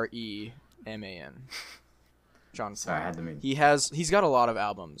Foreman. John Sorry, I Foreman. had to make. He's got a lot of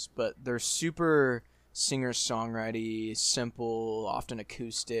albums, but they're super singer-songwriter, simple, often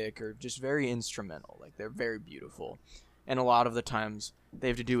acoustic, or just very instrumental. Like, they're very beautiful. And a lot of the times they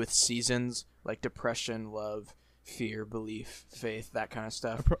have to do with seasons, like depression, love, fear, belief, faith, that kind of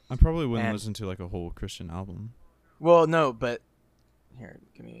stuff. I probably wouldn't And- listen to like a whole Christian album. Well, no, but here,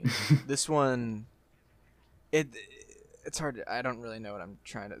 give me this one. It's hard. I don't really know what I'm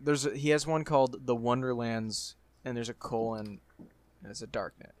trying to. He has one called The Wonderlands, and there's a colon. And it's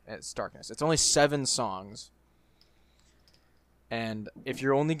darkness. It's only 7 songs. And if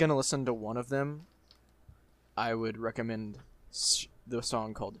you're only gonna listen to one of them, I would recommend the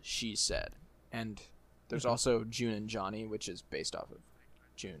song called "She Said." And there's also June and Johnny, which is based off of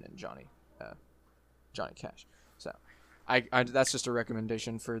June and Johnny Cash. So, I that's just a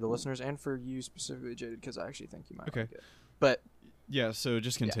recommendation for the listeners and for you specifically, Jaded, because I actually think you might Okay. like it. But Yeah, so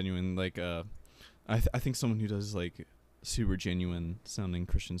just continuing, like, I think someone who does like super genuine sounding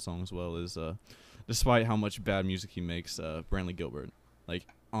Christian songs well is, despite how much bad music he makes, Brantley Gilbert. Like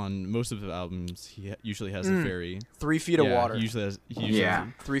on most of his albums, he usually has a very 3 Feet of Water. He usually has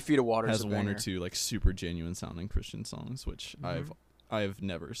 3 Feet of Water has is a one or banger. two like super genuine sounding Christian songs, which I've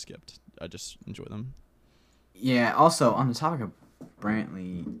never skipped. I just enjoy them. Yeah. Also, on the topic of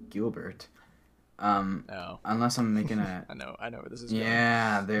Brantley Gilbert, Oh, unless I'm making a I know where this is going.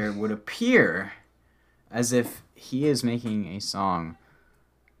 yeah, there would appear as if he is making a song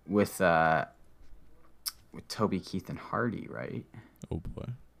with Toby Keith and Hardy, right? Oh boy.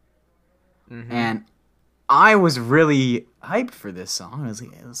 Mm-hmm. And I was really hyped for this song. I was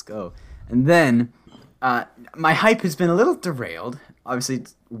like, yeah, let's go. And then my hype has been a little derailed. Obviously,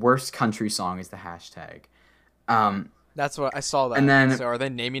 worst country song is the hashtag. That's what I saw that. And then- So are they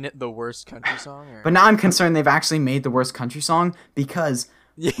naming it the worst country song? Or? But now I'm concerned they've actually made the worst country song because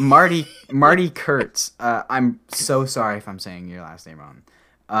Marty Kurtz. I'm so sorry if I'm saying your last name wrong.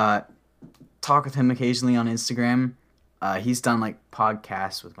 Talk with him occasionally on Instagram. He's done like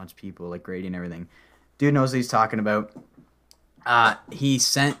podcasts with a bunch of people, like grading and everything. Dude knows what he's talking about. He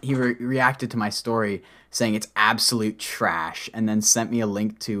reacted to my story saying it's absolute trash, and then sent me a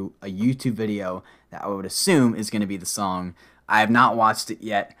link to a YouTube video that I would assume is going to be the song. I have not watched it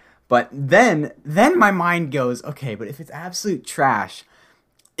yet, but then my mind goes, okay, but if it's absolute trash,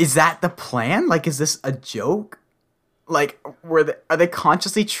 is that the plan? Like, is this a joke? Like, are they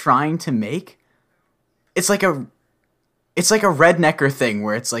consciously trying to make? It's like a rednecker thing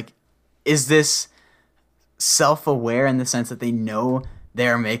where it's like, is this self-aware in the sense that they know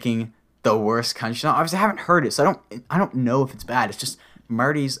they're making the worst country song? Obviously, I haven't heard it, so I don't know if it's bad. It's just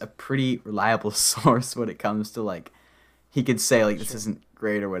Marty's a pretty reliable source when it comes to, like, he could say, like, this isn't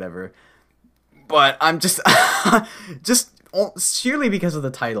great or whatever. But I'm just sheerly because of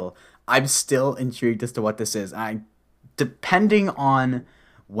the title, I'm still intrigued as to what this is. Depending on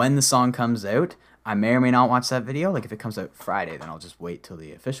when the song comes out, I may or may not watch that video. Like, if it comes out Friday, then I'll just wait till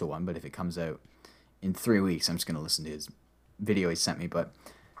the official one. But if it comes out in 3 weeks, I'm just gonna listen to his video he sent me. But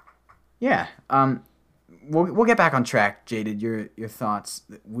yeah, we'll get back on track. Jaded, your thoughts.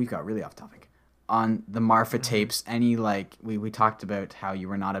 We got really off topic on the Marfa tapes. Any, like, we talked about how you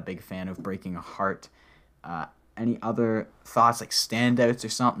were not a big fan of Breaking a Heart. Any other thoughts, like standouts or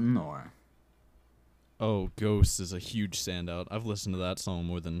something, or? Oh, Ghost is a huge standout. I've listened to that song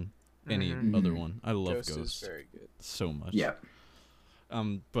more than any other one. I love Ghost. Is very good. So much. Yeah.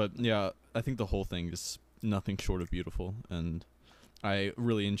 But yeah, I think the whole thing is nothing short of beautiful, and I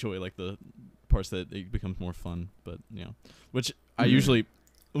really enjoy, like, the parts that it becomes more fun. But yeah, which are usually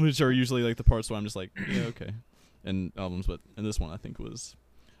like the parts where I'm just like, yeah, okay, and albums. But in this one, I think it was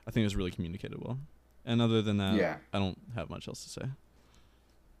really communicated well. And other than that, Yeah. I don't have much else to say.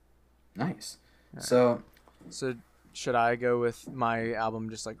 Nice. Right. So should I go with my album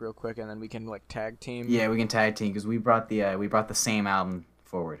just, like, real quick, and then we can, like, tag team? yeah, we can tag team because we brought the same album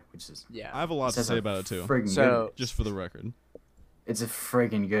forward, which is Yeah. I have a lot to says say a about it too. friggin' So- good. Just for the record. It's a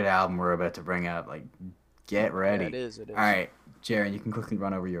friggin' good album we're about to bring up. Like, get ready. Yeah, it is. All right, Jaron, you can quickly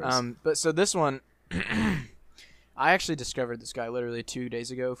run over yours. But so this one, I actually discovered this guy literally 2 days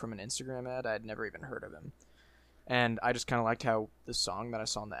ago from an Instagram ad. I had never even heard of him. And I just kind of liked how the song that I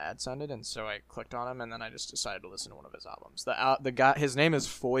saw in the ad sounded, and so I clicked on him, and then I just decided to listen to one of his albums. The guy, his name is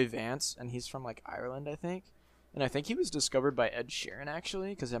Foy Vance, and he's from, like, Ireland, I think. And I think he was discovered by Ed Sheeran,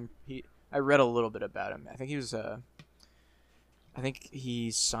 actually, because I read a little bit about him. I think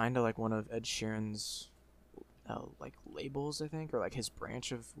he signed to, like, one of Ed Sheeran's like, labels, I think, or, like, his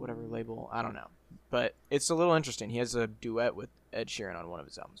branch of whatever label. I don't know, but it's a little interesting. He has a duet with Ed Sheeran on one of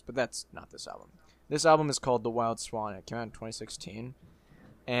his albums, but that's not this album. This album is called The Wild Swan. It came out in 2016,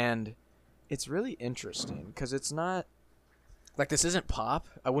 and it's really interesting because it's not, like, this isn't pop.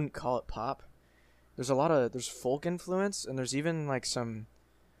 I wouldn't call it pop. There's folk influence, and there's even, like, some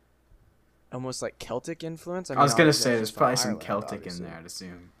almost, like, Celtic influence. I was gonna obviously, say that's there's just from probably some Ireland, Celtic obviously. in there, I'd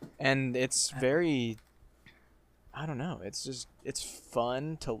assume. And it's very, I don't know, it's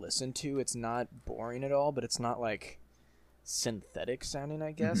fun to listen to. It's not boring at all, but it's not, like, synthetic sounding,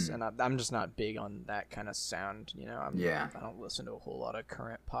 I guess. Mhm. And I'm just not big on that kind of sound, you know. Yeah. I don't listen to a whole lot of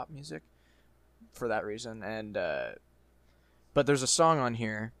current pop music for that reason. And but there's a song on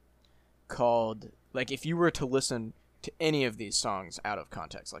here called, like, if you were to listen to any of these songs out of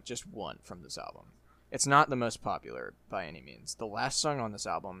context, like just one from this album, it's not the most popular by any means. The last song on this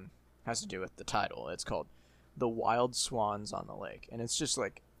album has to do with the title. It's called The Wild Swans on the Lake, and it's just,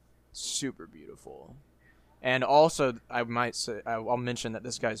 like, super beautiful. And also, I might say, I'll mention that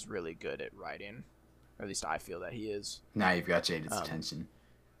this guy's really good at writing, or at least I feel that he is. Now you've got Jaded's attention.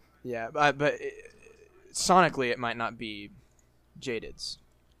 Yeah, but sonically, it might not be Jaded's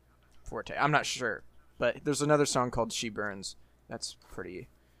forte. I'm not sure, but there's another song called She Burns that's pretty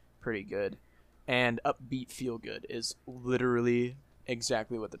good, and Upbeat Feel Good is literally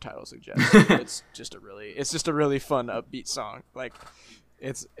exactly what the title suggests. It's just a really fun upbeat song. Like,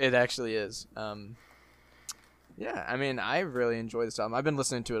 it actually is. Yeah, I mean, I really enjoy this album. I've been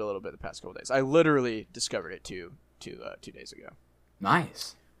listening to it a little bit the past couple days. I literally discovered it 2 days ago.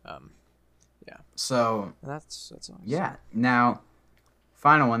 Nice. Yeah. So That's awesome. yeah. Now,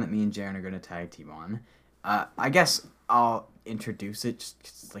 final one that me and Jaren are gonna tag team on. I guess I'll introduce it. Just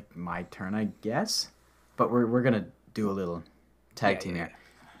 'cause it's, like, my turn, I guess. But we're gonna do a little tag team here.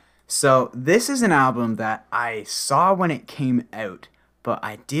 So this is an album that I saw when it came out, but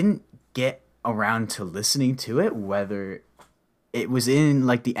I didn't get around to listening to it, whether it was in,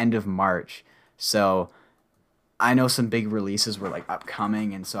 like, the end of March. So I know some big releases were, like,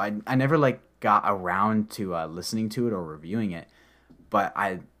 upcoming, and so I never, like, got around to listening to it or reviewing it. But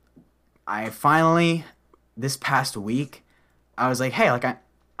I finally, this past week, I was like, hey, like,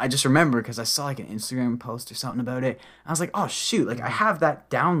 I just remember because I saw like an Instagram post or something about it. I was like, oh shoot, like I have that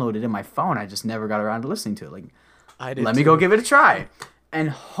downloaded in my phone. I just never got around to listening to it. Like, I did let me too. go give it a try. And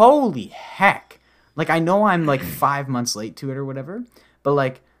holy heck, like I know I'm like 5 months late to it or whatever, but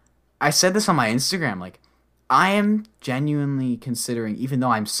like I said this on my Instagram, like I am genuinely considering, even though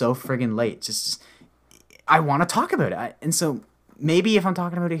I'm so friggin' late, just I want to talk about it. And so maybe if I'm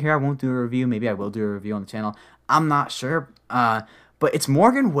talking about it here, I won't do a review. Maybe I will do a review on the channel. I'm not sure. But it's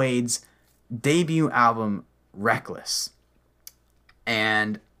Morgan Wade's debut album, Reckless.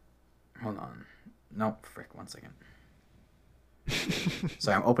 And hold on. No, frick, 1 second.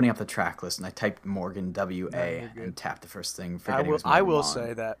 So I'm opening up the track list and I typed Morgan W.A. and tapped the first thing. I Forgetting it will. was Morgan I will Wallen.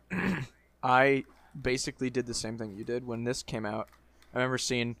 say that I basically did the same thing you did when this came out. I remember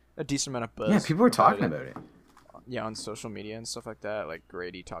seeing a decent amount of buzz. Yeah, people were talking about it. Yeah, on social media and stuff like that. Like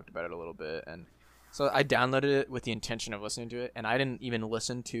Grady talked about it a little bit, and so I downloaded it with the intention of listening to it, and I didn't even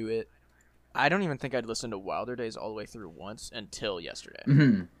listen to it. I don't even think I'd listened to Wilder Days all the way through once until yesterday.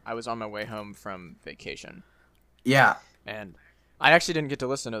 Mhm. I was on my way home from vacation, Yeah. and I actually didn't get to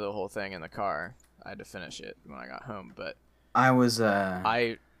listen to the whole thing in the car. I had to finish it when I got home, but I was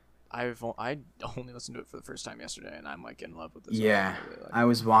I only listened to it for the first time yesterday, and I'm like in love with this. yeah. album. I really like I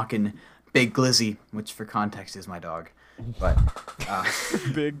was walking Big Glizzy, which for context is my dog. But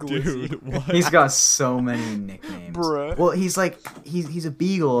Big Dude, what? he's got so many nicknames. Bruh. Well, he's like he's a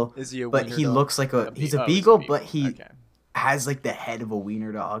beagle, Is he a but wiener he dog? looks like he's a Oh, beagle, but he Okay. has like the head of a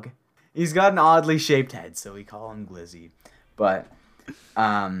wiener dog. He's got an oddly shaped head, so we call him Glizzy. But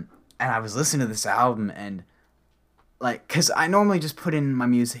and I was listening to this album and like cuz I normally just put in my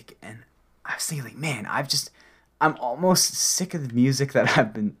music and I was thinking like, man, I'm almost sick of the music that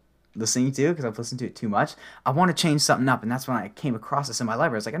I've been listening to because I've listened to it too much. I want to change something up, and that's when I came across this in my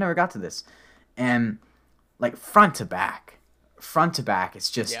library. I was like, I never got to this. And like front to back, it's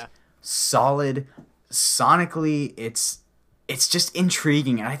just Yeah. solid. Sonically, it's just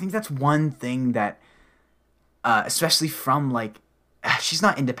intriguing, and I think that's one thing that, especially from like, she's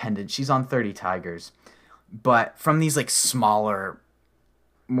not independent. She's on 30 Tigers, but from these like smaller,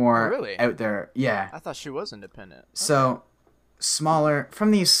 more Oh, really? out there, yeah. I thought she was independent. So smaller from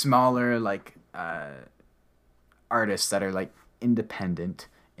these smaller like artists that are like independent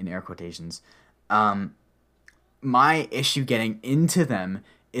in air quotations. My issue getting into them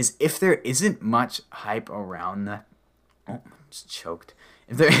is if there isn't much hype around the oh, I'm just choked.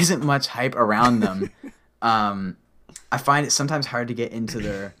 If there isn't much hype around them, I find it sometimes hard to get into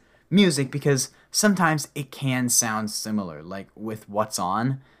their music because sometimes it can sound similar. Like with What's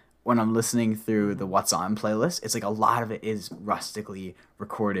On, when I'm listening through the What's On playlist, it's like a lot of it is rustically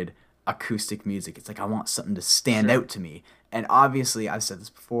recorded acoustic music. It's like I want something to stand out to me. And obviously, I've said this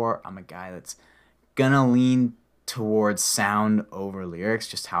before, I'm a guy that's gonna lean towards sound over lyrics,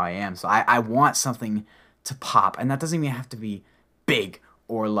 just how I am. So I want something to pop. And that doesn't even have to be big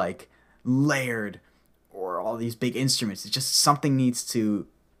or like layered or all these big instruments. It's just something needs to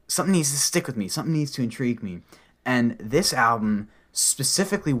stick with me. Something needs to intrigue me. And this album,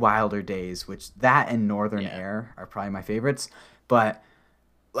 specifically Wilder Days, which that and Northern Air are probably my favorites, but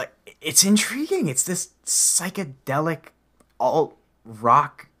like it's intriguing. It's this psychedelic alt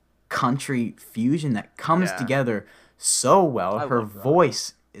rock country fusion that comes Yeah. together so well. I Her love rock.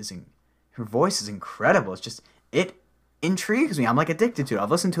 voice is incredible. It's just it intrigues me. I'm like addicted to it.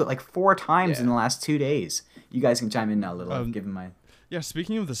 I've listened to it like 4 times in the last 2 days. You guys can chime in now a little. I've given my Yeah,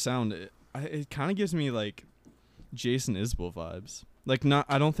 speaking of the sound, it kind of gives me like Jason Isbell vibes. Like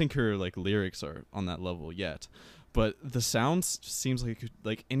I don't think her like lyrics are on that level yet, but the sounds seems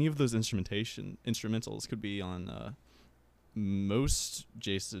like any of those instrumentals could be on most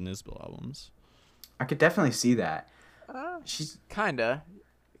Jason Isbell albums. I could definitely see that. She's Kinda.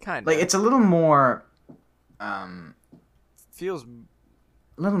 like it's a little more Feels a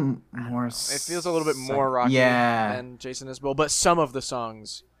little more it feels a little bit more rocky yeah. than Jason Isbell, but some of the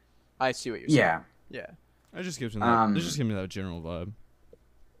songs, I see what you're saying. Yeah. Yeah. It just gives me that general vibe.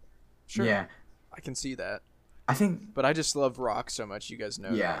 Sure. Yeah. I can see that. I think But I just love rock so much, you guys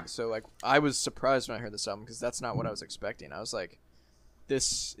know Yeah. that. So like I was surprised when I heard this album because that's not what I was expecting. I was like,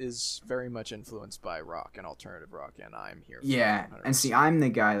 this is very much influenced by rock and alternative rock, and I'm here for yeah. it. And see, I'm the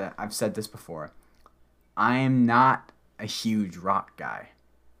guy that I've said this before. I am not a huge rock guy.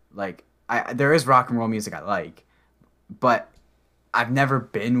 Like there is rock and roll music I like, but I've never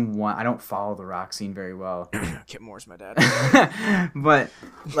been one. I don't follow the rock scene very well. Kip Moore's my dad. But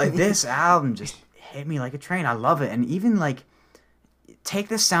like this album just hit me like a train. I love it. And even like take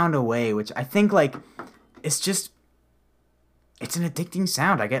the sound away, which I think like it's an addicting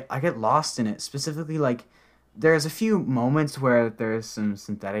sound. I get lost in it. Specifically like there's a few moments where there's some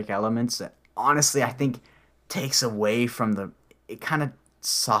synthetic elements that honestly I think takes away from the. It kind of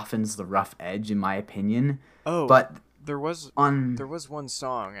softens the rough edge in my opinion. Oh, But there was on one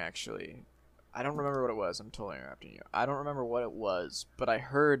song actually. I don't remember what it was. I'm totally interrupting you. I don't remember what it was, but I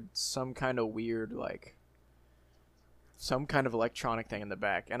heard some kind of weird like some kind of electronic thing in the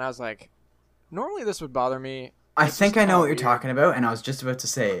back, and I was like, normally this would bother me. I It's think just I know kinda what you're weird. talking about, and I was just about to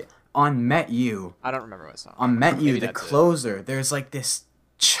say it. On Met You, I don't remember what song. on Met You, Maybe the that's it. closer, there's like this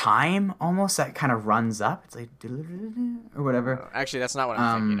chime almost that kind of runs up. It's like or whatever. Actually, that's not what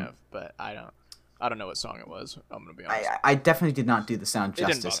I'm thinking Um, of. But I don't know what song it was. I'm gonna be honest. I definitely did not do the sound It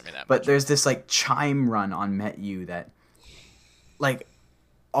didn't justice. bother me that But much. there's this like chime run on Met You that like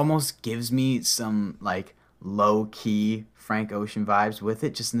almost gives me some like low key Frank Ocean vibes with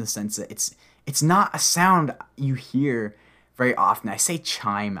it, just in the sense that it's not a sound you hear very often. I say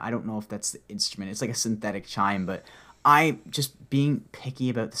chime, I don't know if that's the instrument. It's like a synthetic chime, but I just being picky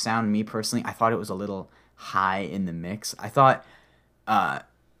about the sound, me personally, I thought it was a little high in the mix. I thought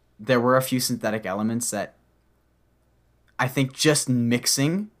there were a few synthetic elements that I think just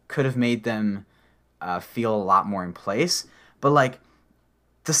mixing could have made them feel a lot more in place. But like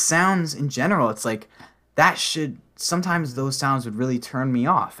the sounds in general, it's like that should sometimes those sounds would really turn me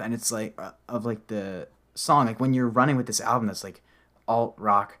off. And it's like of like the song, like when you're running with this album that's like alt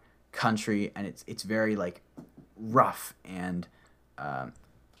rock country, and it's very like rough and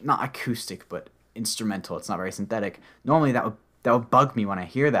not acoustic but instrumental. It's not very synthetic. Normally that would bug me when I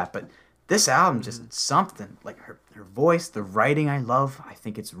hear that, but this album just something like her voice, the writing I love. I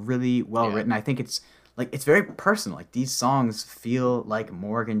think it's really well Yeah. written. I think it's like it's very personal. Like these songs feel like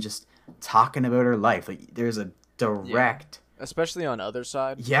Morgan just talking about her life. Like there's a direct Especially on Other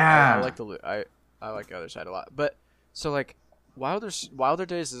Side. Yeah. I like I like Other Side a lot. But so like Wilder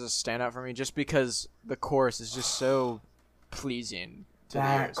Days is a standout for me just because the chorus is just so pleasing to the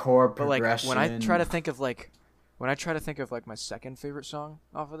that ears. chord But like progression. when I try to think of like my second favorite song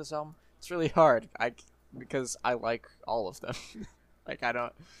off of this album, it's really hard. Because I like all of them. Like I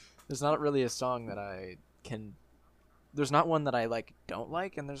don't. There's not really a song that I can. There's not one that I like don't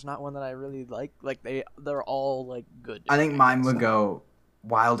like, and there's not one that I really like. Like they're all like good. to I think me, mine would so. go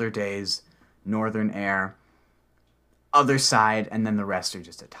Wilder Days, Northern Air, Other Side, and then the rest are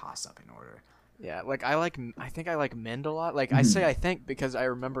just a toss up in order. Yeah, like I think I like Mend a lot. Like I say I think because I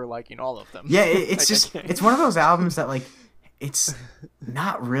remember liking all of them. Yeah, it's Like, I just can't- it's one of those albums that like it's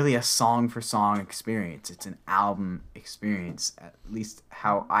not really a song for song experience. It's an album experience. At least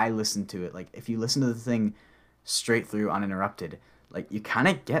how I listen to it. Like if you listen to the thing straight through uninterrupted, like you kind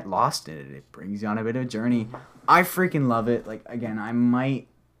of get lost in it. It brings you on a bit of a journey. I freaking love it. Like again, I might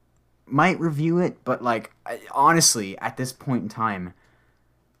review it, but like honestly, at this point in time,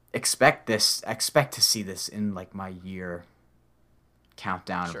 expect to see this in like my year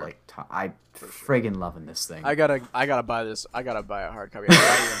countdown Sure. of like I friggin' loving this thing. I gotta buy this. I gotta buy a hard copy. I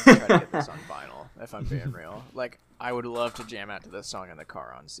gotta even try to get this on vinyl. If I'm being real, like I would love to jam out to this song in the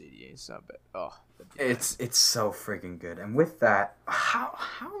car on CD. So, but that'd be nice. It's so friggin' good. And with that, how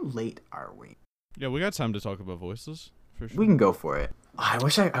late are we? Yeah, we got time to talk about voices for sure. We can go for it. I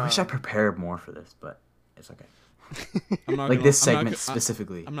wish I prepared more for this, but it's okay. I'm not Like gonna- this I'm not segment go-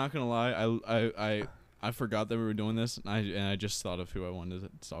 specifically. I'm not gonna lie. I forgot that we were doing this, and I just thought of who I wanted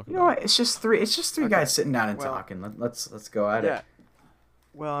to talk You about. know what? It's just three Okay. guys sitting down and Well- talking. Let's go at Yeah. it.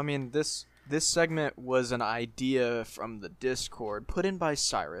 Well, I mean, this segment was an idea from the Discord put in by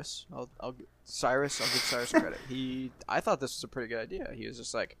Cyrus. I'll give Cyrus credit. I thought this was a pretty good idea. He was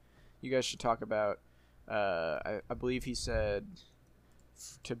just like, you guys should talk about. I believe he said,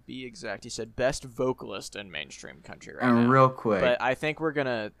 to be exact, he said best vocalist in mainstream country right And now. real quick, But I think we're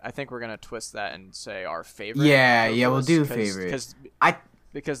gonna twist that and say our favorite. Yeah, we'll vocalist, do favorite. I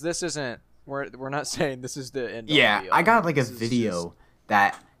because this isn't. We're not saying this is the end. all yeah, be all. I got like a This is video just-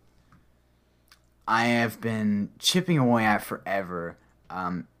 that I have been chipping away at forever.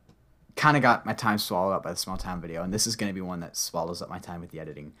 Kind of got my time swallowed up by the small town video, and this is going to be one that swallows up my time with the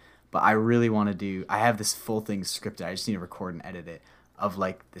editing. But I really want to do. I have this full thing scripted. I just need to record and edit it of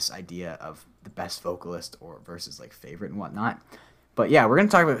like this idea of the best vocalist or versus like favorite and whatnot. But yeah, we're gonna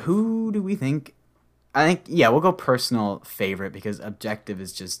talk about who do we think. I think we'll go personal favorite because objective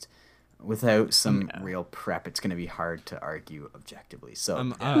is just without some Yeah. real prep, it's gonna be hard to argue objectively. So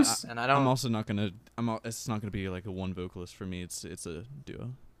I'm, Yeah, and I don't. I'm also not gonna. It's not gonna be like a one vocalist for me. It's a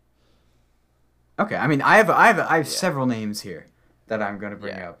duo. okay, I mean I have Yeah. several names here that I'm gonna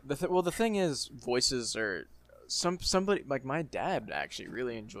bring Yeah. up. The thing is, voices are somebody like my dad actually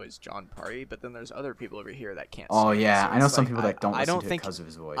really enjoys John Party, but then there's other people over here that can't. Oh stand it, yeah, so I know it's some like, people that don't I listen don't to think it because of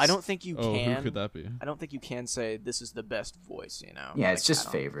his voice. I don't think you Oh, can. who could that be? I don't think you can say this is the best voice. Yeah, Like, it's just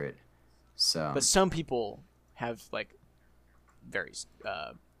I don't- favorite. So. But some people have like very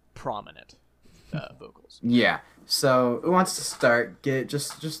prominent vocals. Yeah. So who wants to start?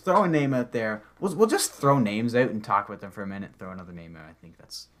 Just throw a name out there. We'll just throw names out and talk with them for a minute. Throw another name out. I think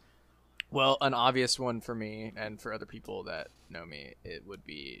that's. Well, an obvious one for me and for other people that know me, it would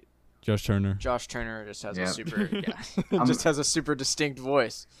be Josh Turner. Josh Turner. Just has Yeah. a super, just has a super distinct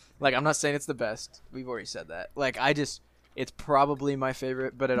voice. Like, I'm not saying it's the best. We've already said that. Like, it's probably my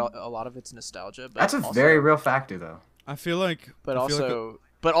favorite, but a lot of it's nostalgia. But That's a also, very real factor, though. I feel like. But I feel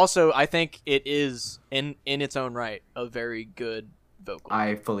like also, I think it is in its own right a very good vocal.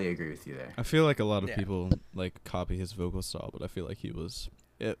 I fully agree with you there. I feel like a lot of Yeah. people like copy his vocal style, but I feel like he was.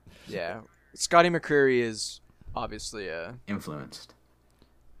 Yeah, Scotty McCreery is obviously Influenced.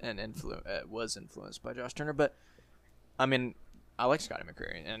 was influenced by Josh Turner, but I mean, I like Scotty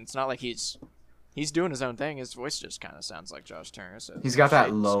McCreery, and it's not like he's doing his own thing. His voice just kind of sounds like Josh Turner. So He's got that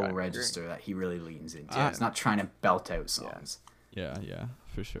shade low Scotty McCreery. register that he really leans into. Ah. He's not trying to belt out songs. Yeah,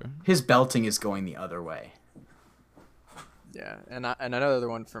 for sure. His belting is going the other way. Yeah, and another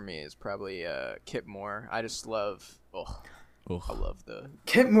one for me is probably Kip Moore. I just love. I Oh, love the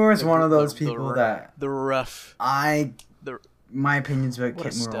Kip Moore is The- one of those the- the people r- that rough. my opinions about What a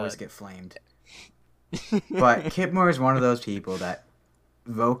Kip Moore always stud. get flamed. But Kip Moore is one of those people that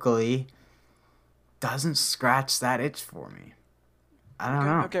vocally doesn't scratch that itch for me. I don't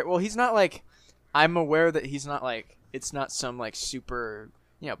know. Okay, well, he's not like. I'm aware that he's not like. It's not some like super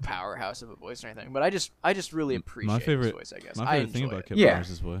powerhouse of a voice or anything. But I just really appreciate his voice. I guess My I favorite thing enjoy about it. Kip Yeah. Moore is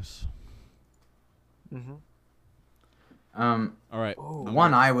his voice. Mm-hmm. All right. Oh.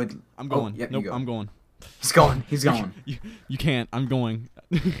 One I would. I'm going. yep, you Nope, go. I'm going. He's going. He's going. You can't. I'm going.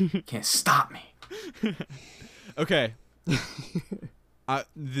 Can't stop me. Okay.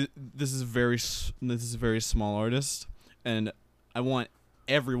 This is a very small artist, and I want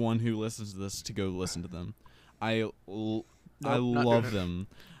everyone who listens to this to go listen to them. I not love doing it. them.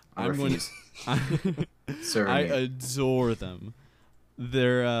 I I'm going. refuse. Sir, I me. adore them.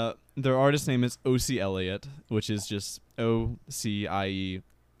 Their artist name is O.C. Elliott, which is just O-C-I-E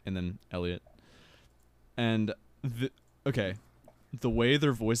and then Elliott. And the way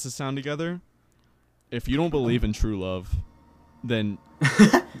their voices sound together, if you don't believe in true love, then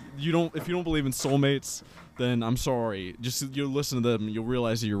if you don't believe in soulmates, then I'm sorry. Just you listen to them, you'll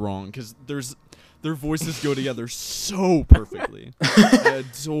realize that you're wrong, because their voices go together so perfectly. I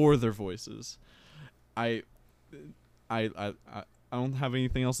adore their voices. I don't have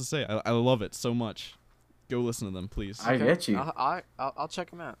anything else to say. I love it so much. Go listen to them, please. I get you. I'll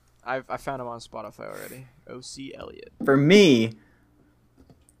check him out. I found him on Spotify already. O.C. Elliott. For me,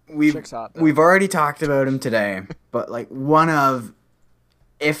 Chick's hot, though. we've already talked about him today, but like one of,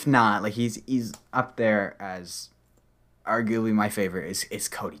 if not, like he's up there as arguably my favorite is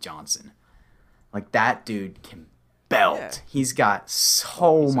Cody Johnson. Like that dude can belt. Yeah. He's got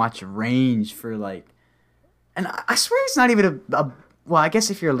so much range for like, and I swear he's not even a well, I guess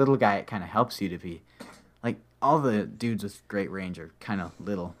if you're a little guy, it kind of helps you to be. Like, all the dudes with great range are kind of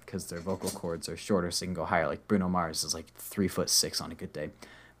little because their vocal cords are shorter, so they can go higher. Like, Bruno Mars is like 3'6" on a good day.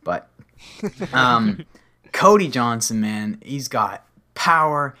 But Cody Johnson, man, he's got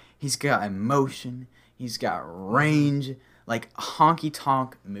power, he's got emotion, he's got range, like honky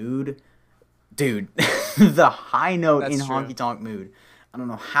tonk mood. Dude, the high note That's in true. honky tonk mood. I don't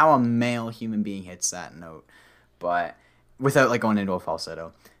know how a male human being hits that note, but without like going into a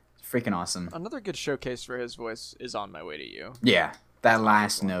falsetto. Freaking awesome. Another good showcase for his voice is "On My Way to You." Yeah, that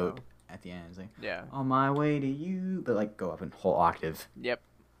last Wow. note at the end is like, Yeah. on my way to you, but like go up in whole octave. Yep.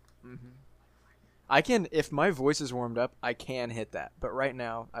 I can, if my voice is warmed up, I can hit that. But right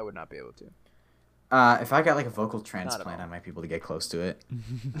now, I would not be able to. If I got like a vocal at transplant, all. I might be able to get close to it.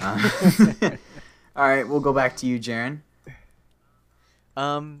 All right, we'll go back to you, Jaren.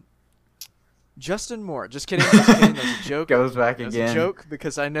 Justin Moore. Just kidding. Just kidding. That's a joke. Goes back That's again. a joke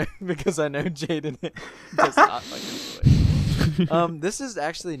because I know Jaden does not like his voice. This is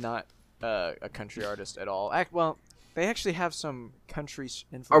actually not a country artist at all. Well, they actually have some country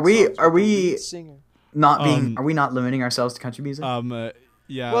influence. Are we- songs are with the we- lead singer. Not being, Um, are we not limiting ourselves to country music?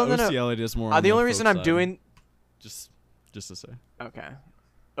 Yeah, Well, no. O.C. Elliott is more on The the only folk reason I'm side. doing Just to say. okay.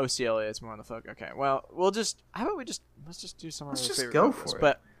 OCLA is more on the folk. Okay. Well, let's just do some of Let's our just favorite go vocals. for it.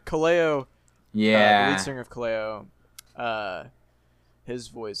 But Kaleo, the yeah. lead singer of Kaleo, his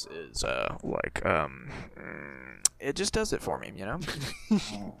voice is it just does it for me, you know.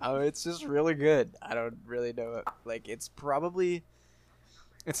 Oh, it's just really good. I don't really know it. Like it's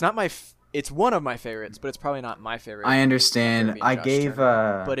not it's one of my favorites, but it's probably not my favorite. I understand. being I Josh gave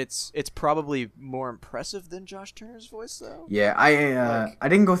Turner. But it's probably more impressive than Josh Turner's voice, though. Yeah, I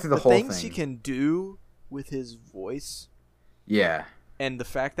didn't go through the whole things thing. he can do with his voice, Yeah. and the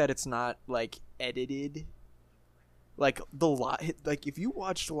fact that it's not like edited, like if you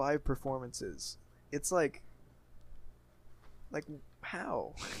watched live performances, it's like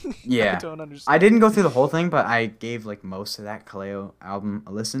how? Yeah. I don't understand. I didn't go through the whole thing, but I gave like most of that Kaleo album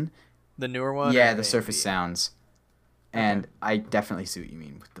a listen. The newer one. Yeah, or the A&B? Surface Sounds. And I definitely see what you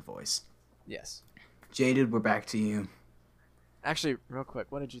mean with the voice. Yes. Jaded, we're back to you. Actually, real quick,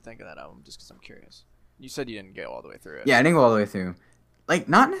 what did you think of that album? Just because I'm curious. You said you didn't go all the way through it. Yeah, I didn't go all the way through. Like,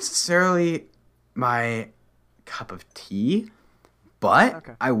 not necessarily my cup of tea, but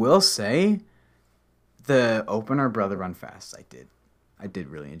Okay. I will say the opener, Brother Run Fast, I did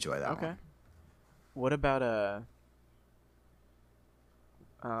really enjoy that Okay. one. What about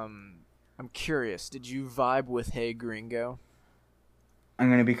I'm curious. Did you vibe with Hey Gringo? I'm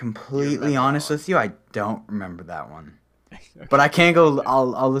going to be completely remember honest that one. with you, I don't remember that one. Okay. But I can't go,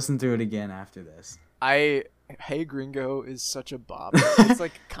 I'll listen through it again after this. Hey Gringo is such a bop. It's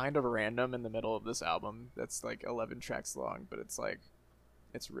like kind of random in the middle of this album. That's like 11 tracks long, but it's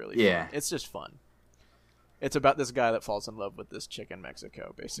really Yeah. fun. It's just fun. It's about this guy that falls in love with this chick in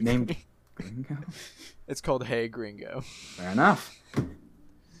Mexico, basically. Named Gringo? It's called Hey Gringo. Fair enough.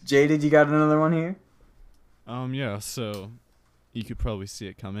 Jaded, you got another one here? Yeah, so you could probably see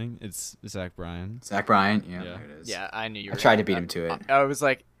it coming. It's Zach Bryan. Zach Bryan? Yeah, Yeah. there it is. Yeah, I knew you I were tried to gonna- beat him to it. I was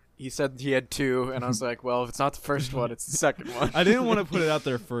like, he said he had two, and I was like, well, if it's not the first one, it's the second one. I didn't want to put it out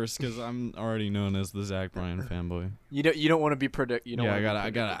there first because I'm already known as the Zach Bryan fanboy. You don't want to be You don't Yeah, wanna I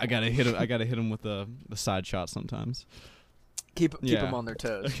be gotta hit him. I gotta hit him with the side shot sometimes. keep Yeah. them on their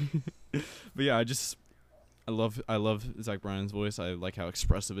toes. But yeah, I love Zach Bryan's voice. I like how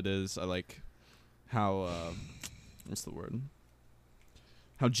expressive it is. I like how what's the word?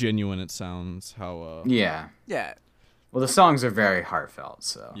 How genuine it sounds. How Yeah. Yeah, Well, the songs are very heartfelt,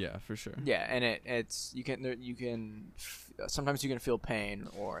 so. yeah, for sure. yeah, and it's you can sometimes you can feel pain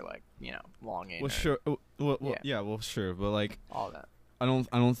or like longing. Well, or sure. Well, Yeah. yeah, well, sure. But like, all that. I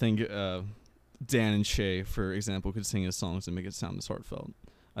don't think Dan and Shay, for example, could sing his songs and make it sound as heartfelt.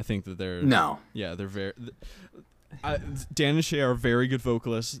 I think that they're No. Yeah, they're very. Dan and Shay are very good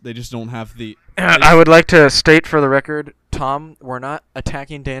vocalists. They just don't have the. I would like to state for the record, Tom, we're not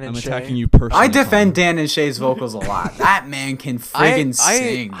attacking Dan and I'm Shay. attacking you personally. I defend Tom. Dan and Shay's vocals a lot. That man can friggin'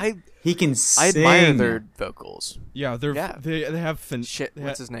 sing. He can I sing. admire their vocals. Yeah, Yeah. they have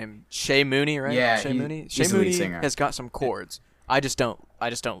What's his name? Shay Mooney, right? Yeah, Shay Mooney. he's Shay the lead Mooney singer. has got some chords. I just don't.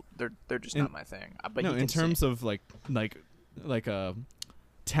 They're just not my thing. But No, he in can terms sing. of like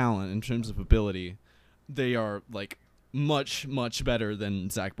talent, in terms of ability, they are like much better than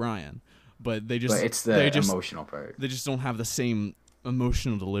Zach Bryan. But they just But it's the they just emotional part. they just don't have the same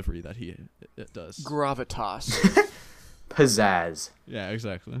emotional delivery that he does. gravitas. Pizzazz. Yeah,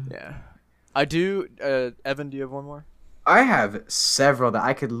 exactly. Yeah, I do. Evan, do you have one more? I have several that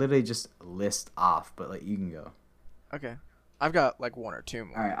I could literally just list off, but like you can go. Okay, I've got like one or two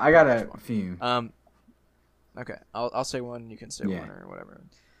more. All right, I got a few. Okay, I'll say one. You can say Yeah. one or whatever.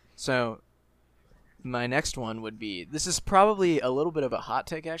 So, my next one would be. This is probably a little bit of a hot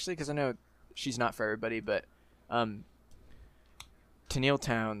take actually, because I know she's not for everybody, but Tenille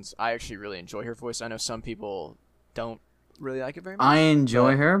Townes, I actually really enjoy her voice. I know some people don't really like it very much. I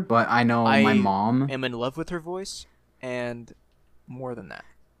enjoy her, but I know my I mom. am in love with her voice, and more than that,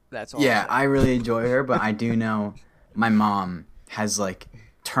 that's all. Yeah, I really enjoy her, but I do know my mom has like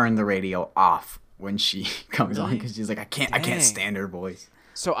turned the radio off when she comes on Really? because she's like, I Dang. can't stand her voice.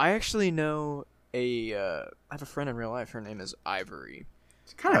 So I actually know I have a friend in real life. Her name is Ivory.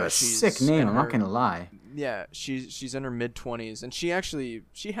 It's kind of a She's sick name. in I'm not her- gonna lie. Yeah, she's in her mid-20s, and she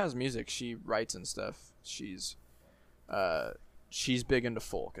has music. She writes and stuff. She's big into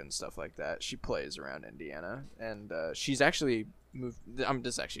folk and stuff like that. She plays around Indiana, and she's actually moved. This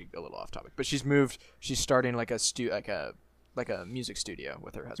is actually a little off topic, but she's moved. She's starting like a music studio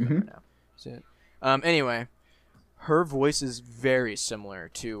with her husband right now. So, anyway, her voice is very similar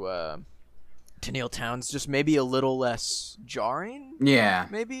to Neil Townes, just maybe a little less jarring. Yeah.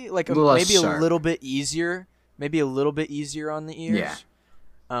 Maybe like A little less maybe sharp. a little bit easier. Maybe a little bit easier on the ears.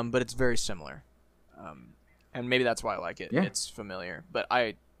 Yeah. But it's very similar. And maybe that's why I like it. Yeah. It's familiar. But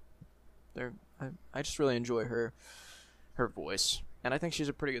I just really enjoy her voice, and I think she's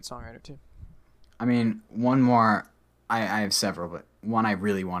a pretty good songwriter too. I mean, one more I have several, but one I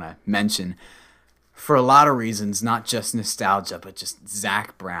really want to mention for a lot of reasons, not just nostalgia, but just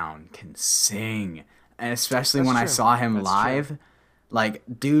Zach Brown can sing. And especially That's when I true. saw him That's live, like,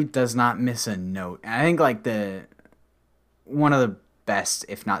 dude does not miss a note. And I think, like, one of the best,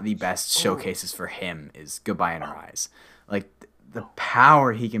 if not the best, showcases for him is Goodbye in Our Eyes. Like, the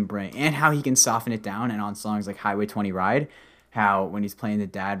power he can bring and how he can soften it down. And on songs like Highway 20 Ride, how when he's playing the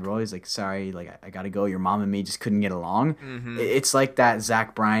dad role, he's like, sorry, like, I gotta go. Your mom and me just couldn't get along. It's like that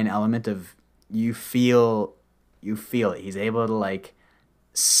Zach Bryan element of you feel it. He's able to, like,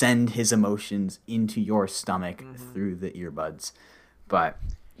 send his emotions into your stomach through the earbuds. But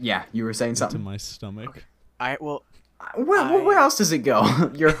yeah, you were saying Into something. my stomach. Where else does it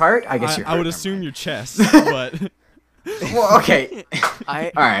go? Your heart? I guess your heart. I would never assume mind. your chest, but Well, okay.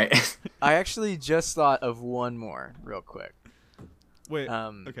 I All right. I actually just thought of one more real quick. wait.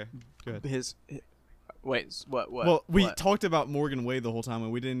 Um, Okay, go ahead. What? Well, we what? talked about Morgan Wade the whole time,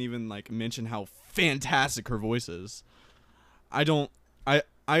 and we didn't even like mention how fantastic her voice is. I don't. I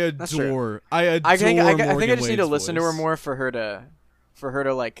That's true. adore. I think I Morgan just need to Wade's listen to her voice. more for her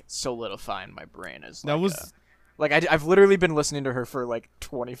to like solidify in my brain as That like was I've literally been listening to her for like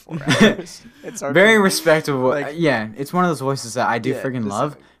 24 hours. It's hard Very to- respectable. Like- Yeah, it's one of those voices that I do Yeah, friggin' just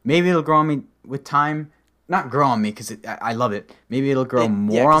love. like- Maybe it'll grow on me with time. Not grow on me because I love it. Maybe it'll grow Yeah,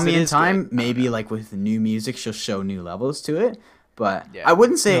 more 'cause on it me in is good. time. I don't Maybe like with new music, she'll show new levels to it. But Yeah. I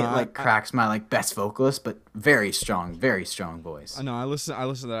wouldn't say No, it like cracks my like best vocalist, but very strong voice. I know. I listened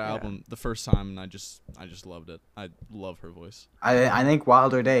to that Yeah. album the first time, and I just loved it. I love her voice. I think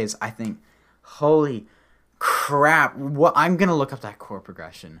Wilder Days. I think, holy crap! What I'm gonna look up that chord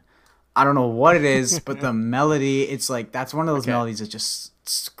progression. I don't know what it is, but the melody. It's like that's one of those Okay. melodies that just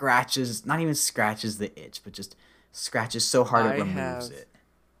scratches, not even scratches the itch, but just scratches so hard it I removes have- it.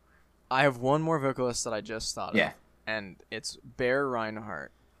 I have one more vocalist that I just thought Yeah. of, and it's Bear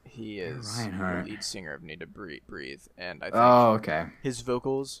Reinhardt. He is Reinhardt. the lead singer of Need to Breathe, and I think Oh, okay. his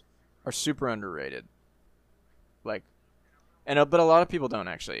vocals are super underrated. Like, but a lot of people don't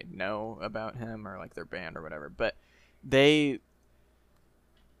actually know about him or like their band or whatever. But they,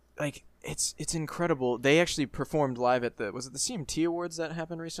 like, it's incredible. They actually performed live at was it the CMT Awards that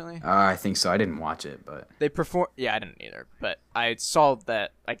happened recently? I think so. I didn't watch it, but They perform. Yeah, I didn't either, but I saw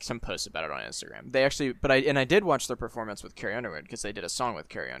that like some posts about it on Instagram. They actually, I did watch their performance with Carrie Underwood because they did a song with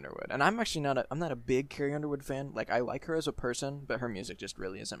Carrie Underwood, and I'm actually I'm not a big Carrie Underwood fan. Like I like her as a person, but her music just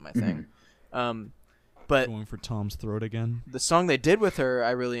really isn't my thing. But Going for Tom's throat again. the song they did with her, I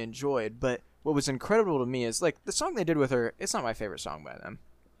really enjoyed. But what was incredible to me is like the song they did with her. It's not my favorite song by them,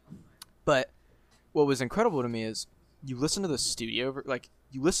 but what was incredible to me is you listen to the studio, like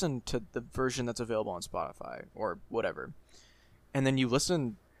you listen to the version that's available on Spotify or whatever, and then you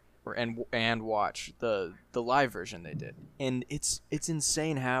listen and watch the live version they did, and it's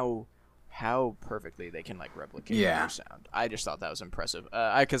insane how perfectly they can like replicate Yeah. their sound. I just thought that was impressive.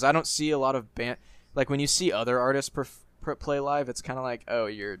 Because I don't see a lot of band like when you see other artists play live, it's kind of like, oh,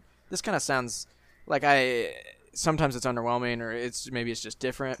 this kind of sounds like sometimes it's underwhelming or maybe it's just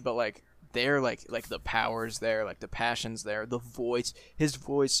different, but like they're like the power's there, like the passion's there, the voice, his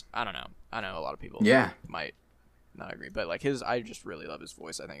voice. I don't know. I know a lot of people might not agree, but like I just really love his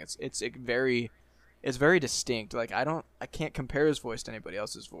voice. I think it's very distinct. Like I can't compare his voice to anybody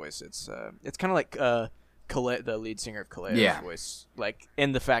else's voice. It's kind of like Khaled, the lead singer of Khaled's Yeah. voice, like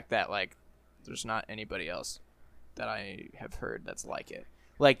in the fact that like there's not anybody else that I have heard that's like it.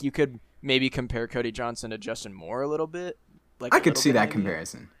 Like you could maybe compare Cody Johnson to Justin Moore a little bit. Like I a could little see bit, that maybe.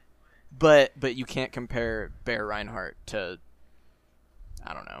 comparison. But you can't compare Bear Reinhardt to,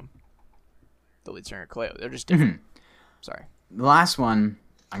 I don't know, the lead singer of Kaleo. They're just different. Sorry. The last one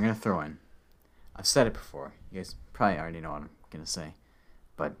I'm gonna throw in. I've said it before. You guys probably already know what I'm gonna say,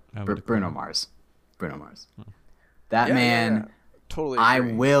 but I would Bruno agree. Mars. Bruno Mars. That Yeah, man. yeah. Totally. I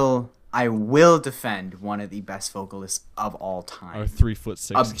agree. will defend one of the best vocalists of all time. Our 3'6"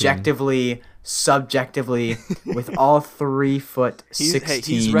 king. Objectively, subjectively, with all 3'16".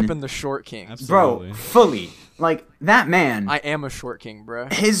 He's repping the short king. Absolutely. Bro, fully. Like that man. I am a short king, bro.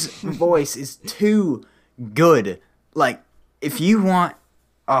 His voice is too good. Like if you want,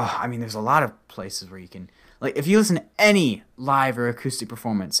 I mean, there's a lot of places where you can. Like if you listen to any live or acoustic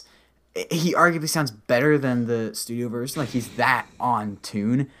performance, he arguably sounds better than the studio version. Like he's that on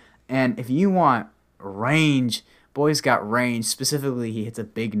tune. And if you want range, boy's got range. Specifically, he hits a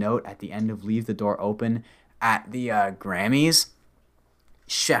big note at the end of "Leave the Door Open" at the Grammys.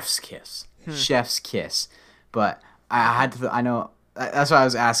 Chef's kiss. Chef's kiss. But I had to. I know that's why I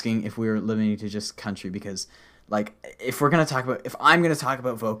was asking if we were limiting to just country because, like, if I'm gonna talk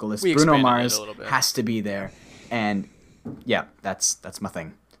about vocalists, We Bruno expanded it Mars a little bit. has to be there. And yeah, that's my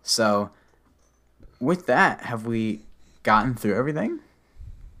thing. So with that, have we gotten through everything?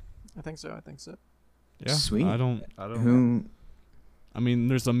 I think so. I think so. Yeah. Sweet. I don't. Who? I mean,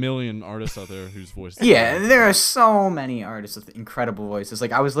 there's a million artists out there whose voice. Yeah, there are so many artists with incredible voices.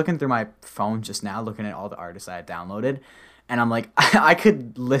 Like, I was looking through my phone just now, looking at all the artists I had downloaded, and I'm like, I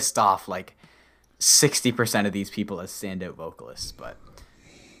could list off like 60% of these people as standout vocalists. But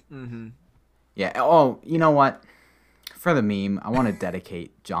yeah. Oh, you know what? For the meme, I want to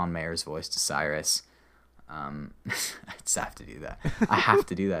dedicate John Mayer's voice to Cyrus. I just have to do that. I have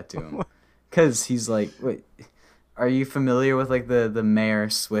to do that to him, because he's like, wait. Are you familiar with like the Mayer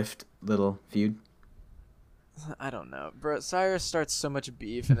Swift little feud? I don't know, bro. Cyrus starts so much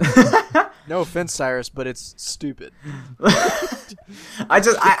beef, and it's, no offense, Cyrus, but it's stupid. I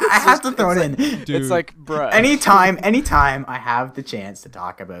have to throw it in. Dude. It's like, bro. Anytime I have the chance to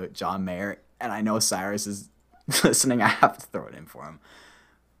talk about John Mayer, and I know Cyrus is listening, I have to throw it in for him.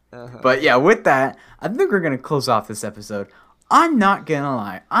 But yeah, with that, I think we're gonna close off this episode. I'm not gonna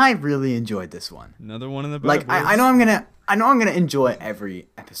lie, I really enjoyed this one. Another one in the bag. Like, I know I'm gonna enjoy every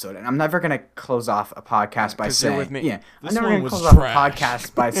episode, and I'm never gonna close off a podcast by 'Cause you're saying, with me. yeah, I'm This never one gonna was close off a trash.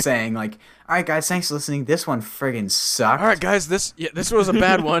 podcast by saying like, all right, guys, thanks for listening. This one friggin' sucked. All right, guys, this was a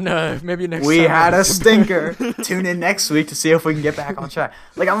bad one. Maybe next We time. had a stinker. Tune in next week to see if we can get back on track.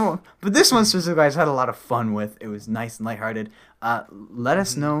 Like, but this one specifically, I just had a lot of fun with. It was nice and lighthearted. Let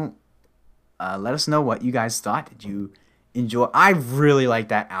us know. Let us know what you guys thought. Did you enjoy? I really like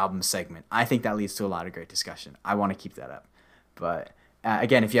that album segment. I think that leads to a lot of great discussion. I want to keep that up. But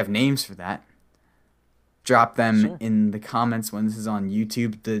again, if you have names for that, drop them in the comments when this is on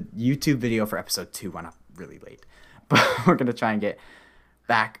YouTube. The YouTube video for episode 2 went up really late, but we're gonna try and get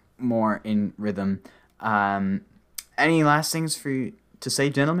back more in rhythm. Any last things for you to say,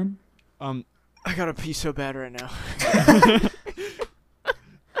 gentlemen? I gotta pee so bad right now.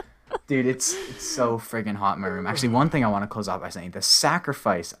 Dude, it's so friggin' hot in my room. Actually, one thing I want to close off by saying, the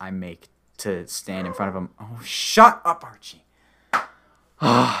sacrifice I make to stand in front of him. Oh, shut up, Archie.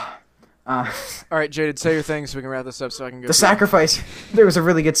 All right, Jaded, say your thing so we can wrap this up so I can go. The pee. sacrifice. There was a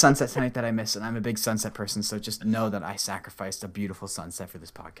really good sunset tonight that I missed, and I'm a big sunset person, so just know that I sacrificed a beautiful sunset for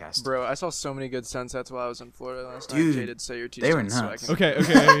this podcast. Bro, I saw so many good sunsets while I was in Florida last night. Dude, Jaded, say your two they were cents so I nuts. can.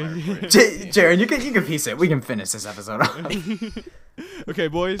 Okay. Jared, you can piece it. We can finish this episode off. Okay,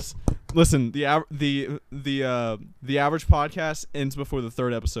 boys. Listen, the average podcast ends before the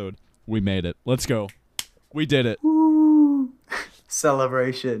 3rd episode. We made it. Let's go. We did it.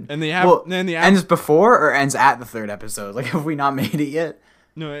 Celebration. And the ends before or ends at the 3rd episode? Like, have we not made it yet?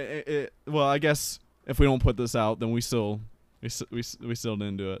 No, well, I guess if we don't put this out, then we still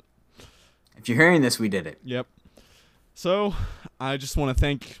didn't do it. If you're hearing this, we did it. Yep. So, I just want to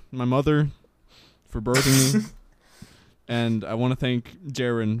thank my mother for birthing me, and I want to thank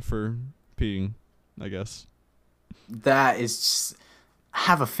Jaren for peeing, I guess. That is just...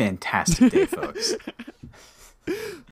 Have a fantastic day, folks.